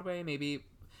on Broadway. Maybe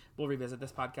we'll revisit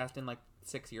this podcast in like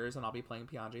 6 years and I'll be playing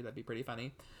Piangi. That'd be pretty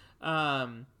funny.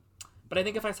 But I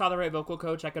think if I saw the right vocal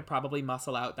coach, I could probably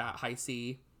muscle out that high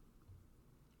C.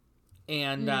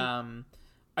 And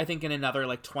I think in another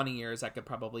like 20 years, I could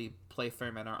probably play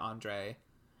Thurman or Andre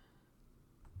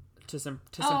to some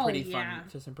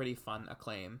pretty fun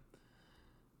acclaim.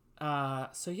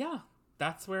 So yeah,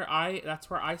 that's where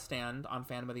I stand on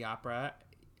Phantom of the Opera.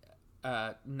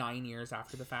 9 years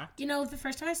after the fact. You know, the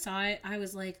first time I saw it, I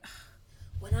was like,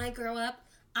 when I grow up,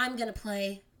 I'm gonna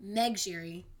play Meg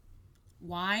Giry.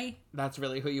 Why? That's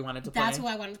really who you wanted to play? That's who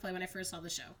I wanted to play when I first saw the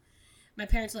show. My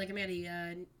parents were like, Amanda,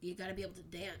 you gotta be able to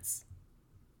dance.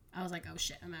 I was like, oh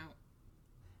shit, I'm out.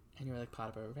 And you were like,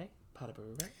 pas de bourrée,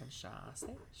 and chasse.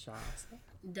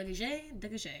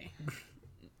 Dégagé.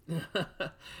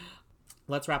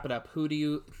 Let's wrap it up. What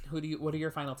are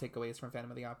your final takeaways from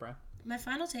Phantom of the Opera? My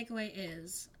final takeaway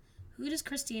is, who does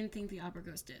Christine think the opera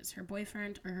ghost is? Her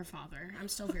boyfriend or her father? I'm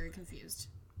still very confused.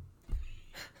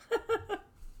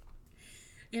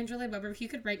 Andrew Lloyd Webber, if you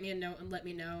could write me a note and let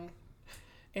me know.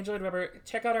 Andrew Lloyd Webber,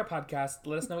 check out our podcast.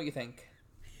 Let us know what you think.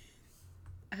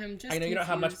 I'm just I know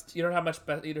confused. you don't have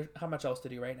much else to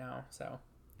do right now, so.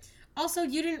 Also,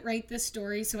 you didn't write this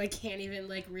story, so I can't even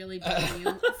like really blame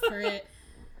you for it.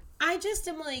 I just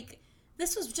am like,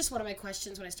 this was just one of my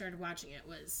questions when I started watching it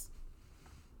was,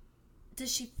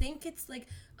 does she think it's like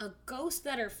a ghost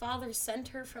that her father sent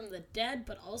her from the dead,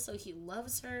 but also he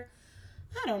loves her?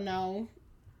 I don't know.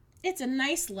 It's a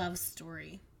nice love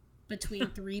story between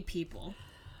three people.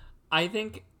 I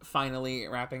think, finally,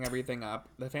 wrapping everything up,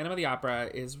 The Phantom of the Opera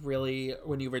is really,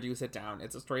 when you reduce it down,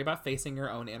 it's a story about facing your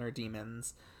own inner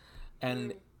demons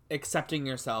and accepting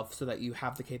yourself so that you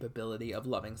have the capability of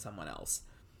loving someone else.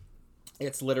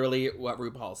 It's literally what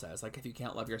RuPaul says. Like, if you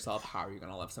can't love yourself, how are you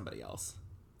going to love somebody else?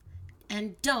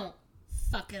 And don't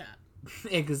fuck it up.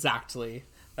 Exactly.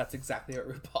 That's exactly what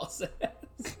RuPaul says.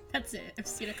 That's it. I've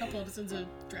seen a couple episodes of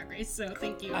Drag Race, so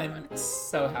thank you, everyone. I'm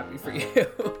so happy for you.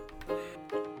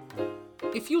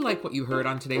 If you like what you heard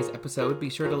on today's episode, be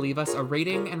sure to leave us a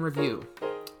rating and review.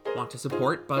 Want to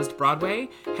support Buzzed Broadway?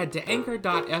 Head to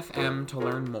anchor.fm to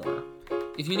learn more.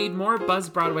 If you need more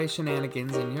Buzzed Broadway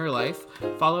shenanigans in your life,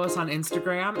 follow us on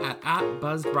Instagram at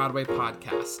Buzzed Broadway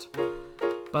Podcast.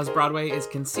 Buzzed Broadway is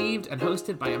conceived and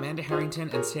hosted by Amanda Harrington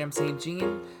and Sam St.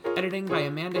 Jean, editing by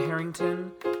Amanda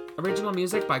Harrington, original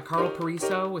music by Carl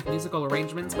Pariso, with musical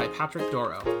arrangements by Patrick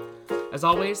Doro. As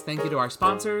always, thank you to our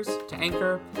sponsors, to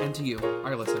Anchor, and to you,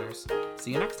 our listeners.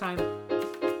 See you next time.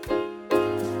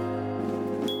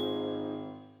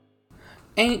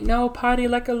 Ain't no party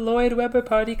like a Lloyd Webber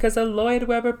party, 'cause a Lloyd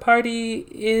Webber party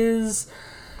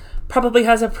probably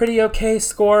has a pretty okay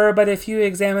score, but if you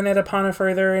examine it upon a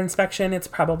further inspection, it's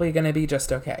probably going to be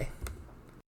just okay.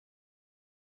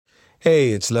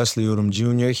 Hey, it's Leslie Odom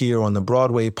Jr. here on the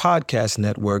Broadway Podcast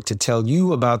Network to tell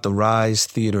you about the Rise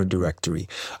Theater Directory,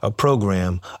 a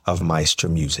program of Maestro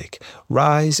Music.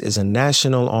 Rise is a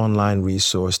national online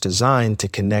resource designed to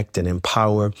connect and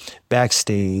empower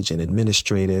backstage and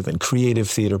administrative and creative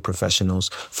theater professionals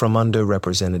from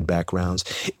underrepresented backgrounds.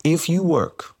 If you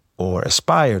work or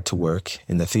aspire to work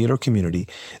in the theater community,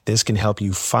 this can help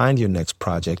you find your next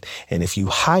project. And if you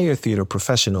hire theater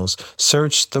professionals,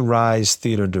 search the Rise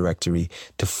Theater Directory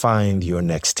to find your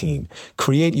next team.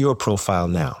 Create your profile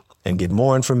now and get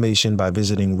more information by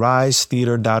visiting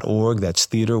risetheater.org. That's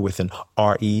theater with an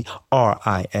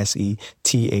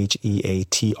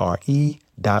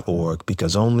RERISETHEATRE.org,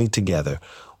 because only together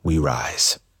we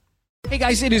rise. Hey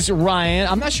guys, it is Ryan.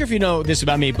 I'm not sure if you know this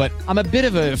about me, but I'm a bit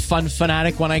of a fun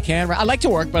fanatic when I can. I like to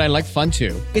work, but I like fun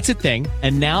too. It's a thing.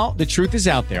 And now the truth is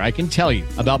out there. I can tell you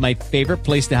about my favorite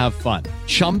place to have fun.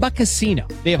 Chumba Casino.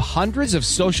 They have hundreds of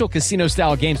social casino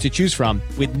style games to choose from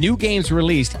with new games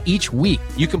released each week.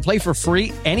 You can play for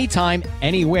free anytime,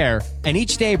 anywhere. And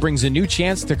each day brings a new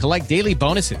chance to collect daily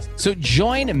bonuses. So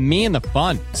join me in the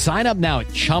fun. Sign up now at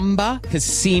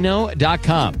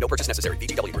ChumbaCasino.com. No purchase necessary.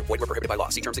 VGW Group. Void where prohibited by law.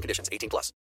 See terms and conditions. 18+.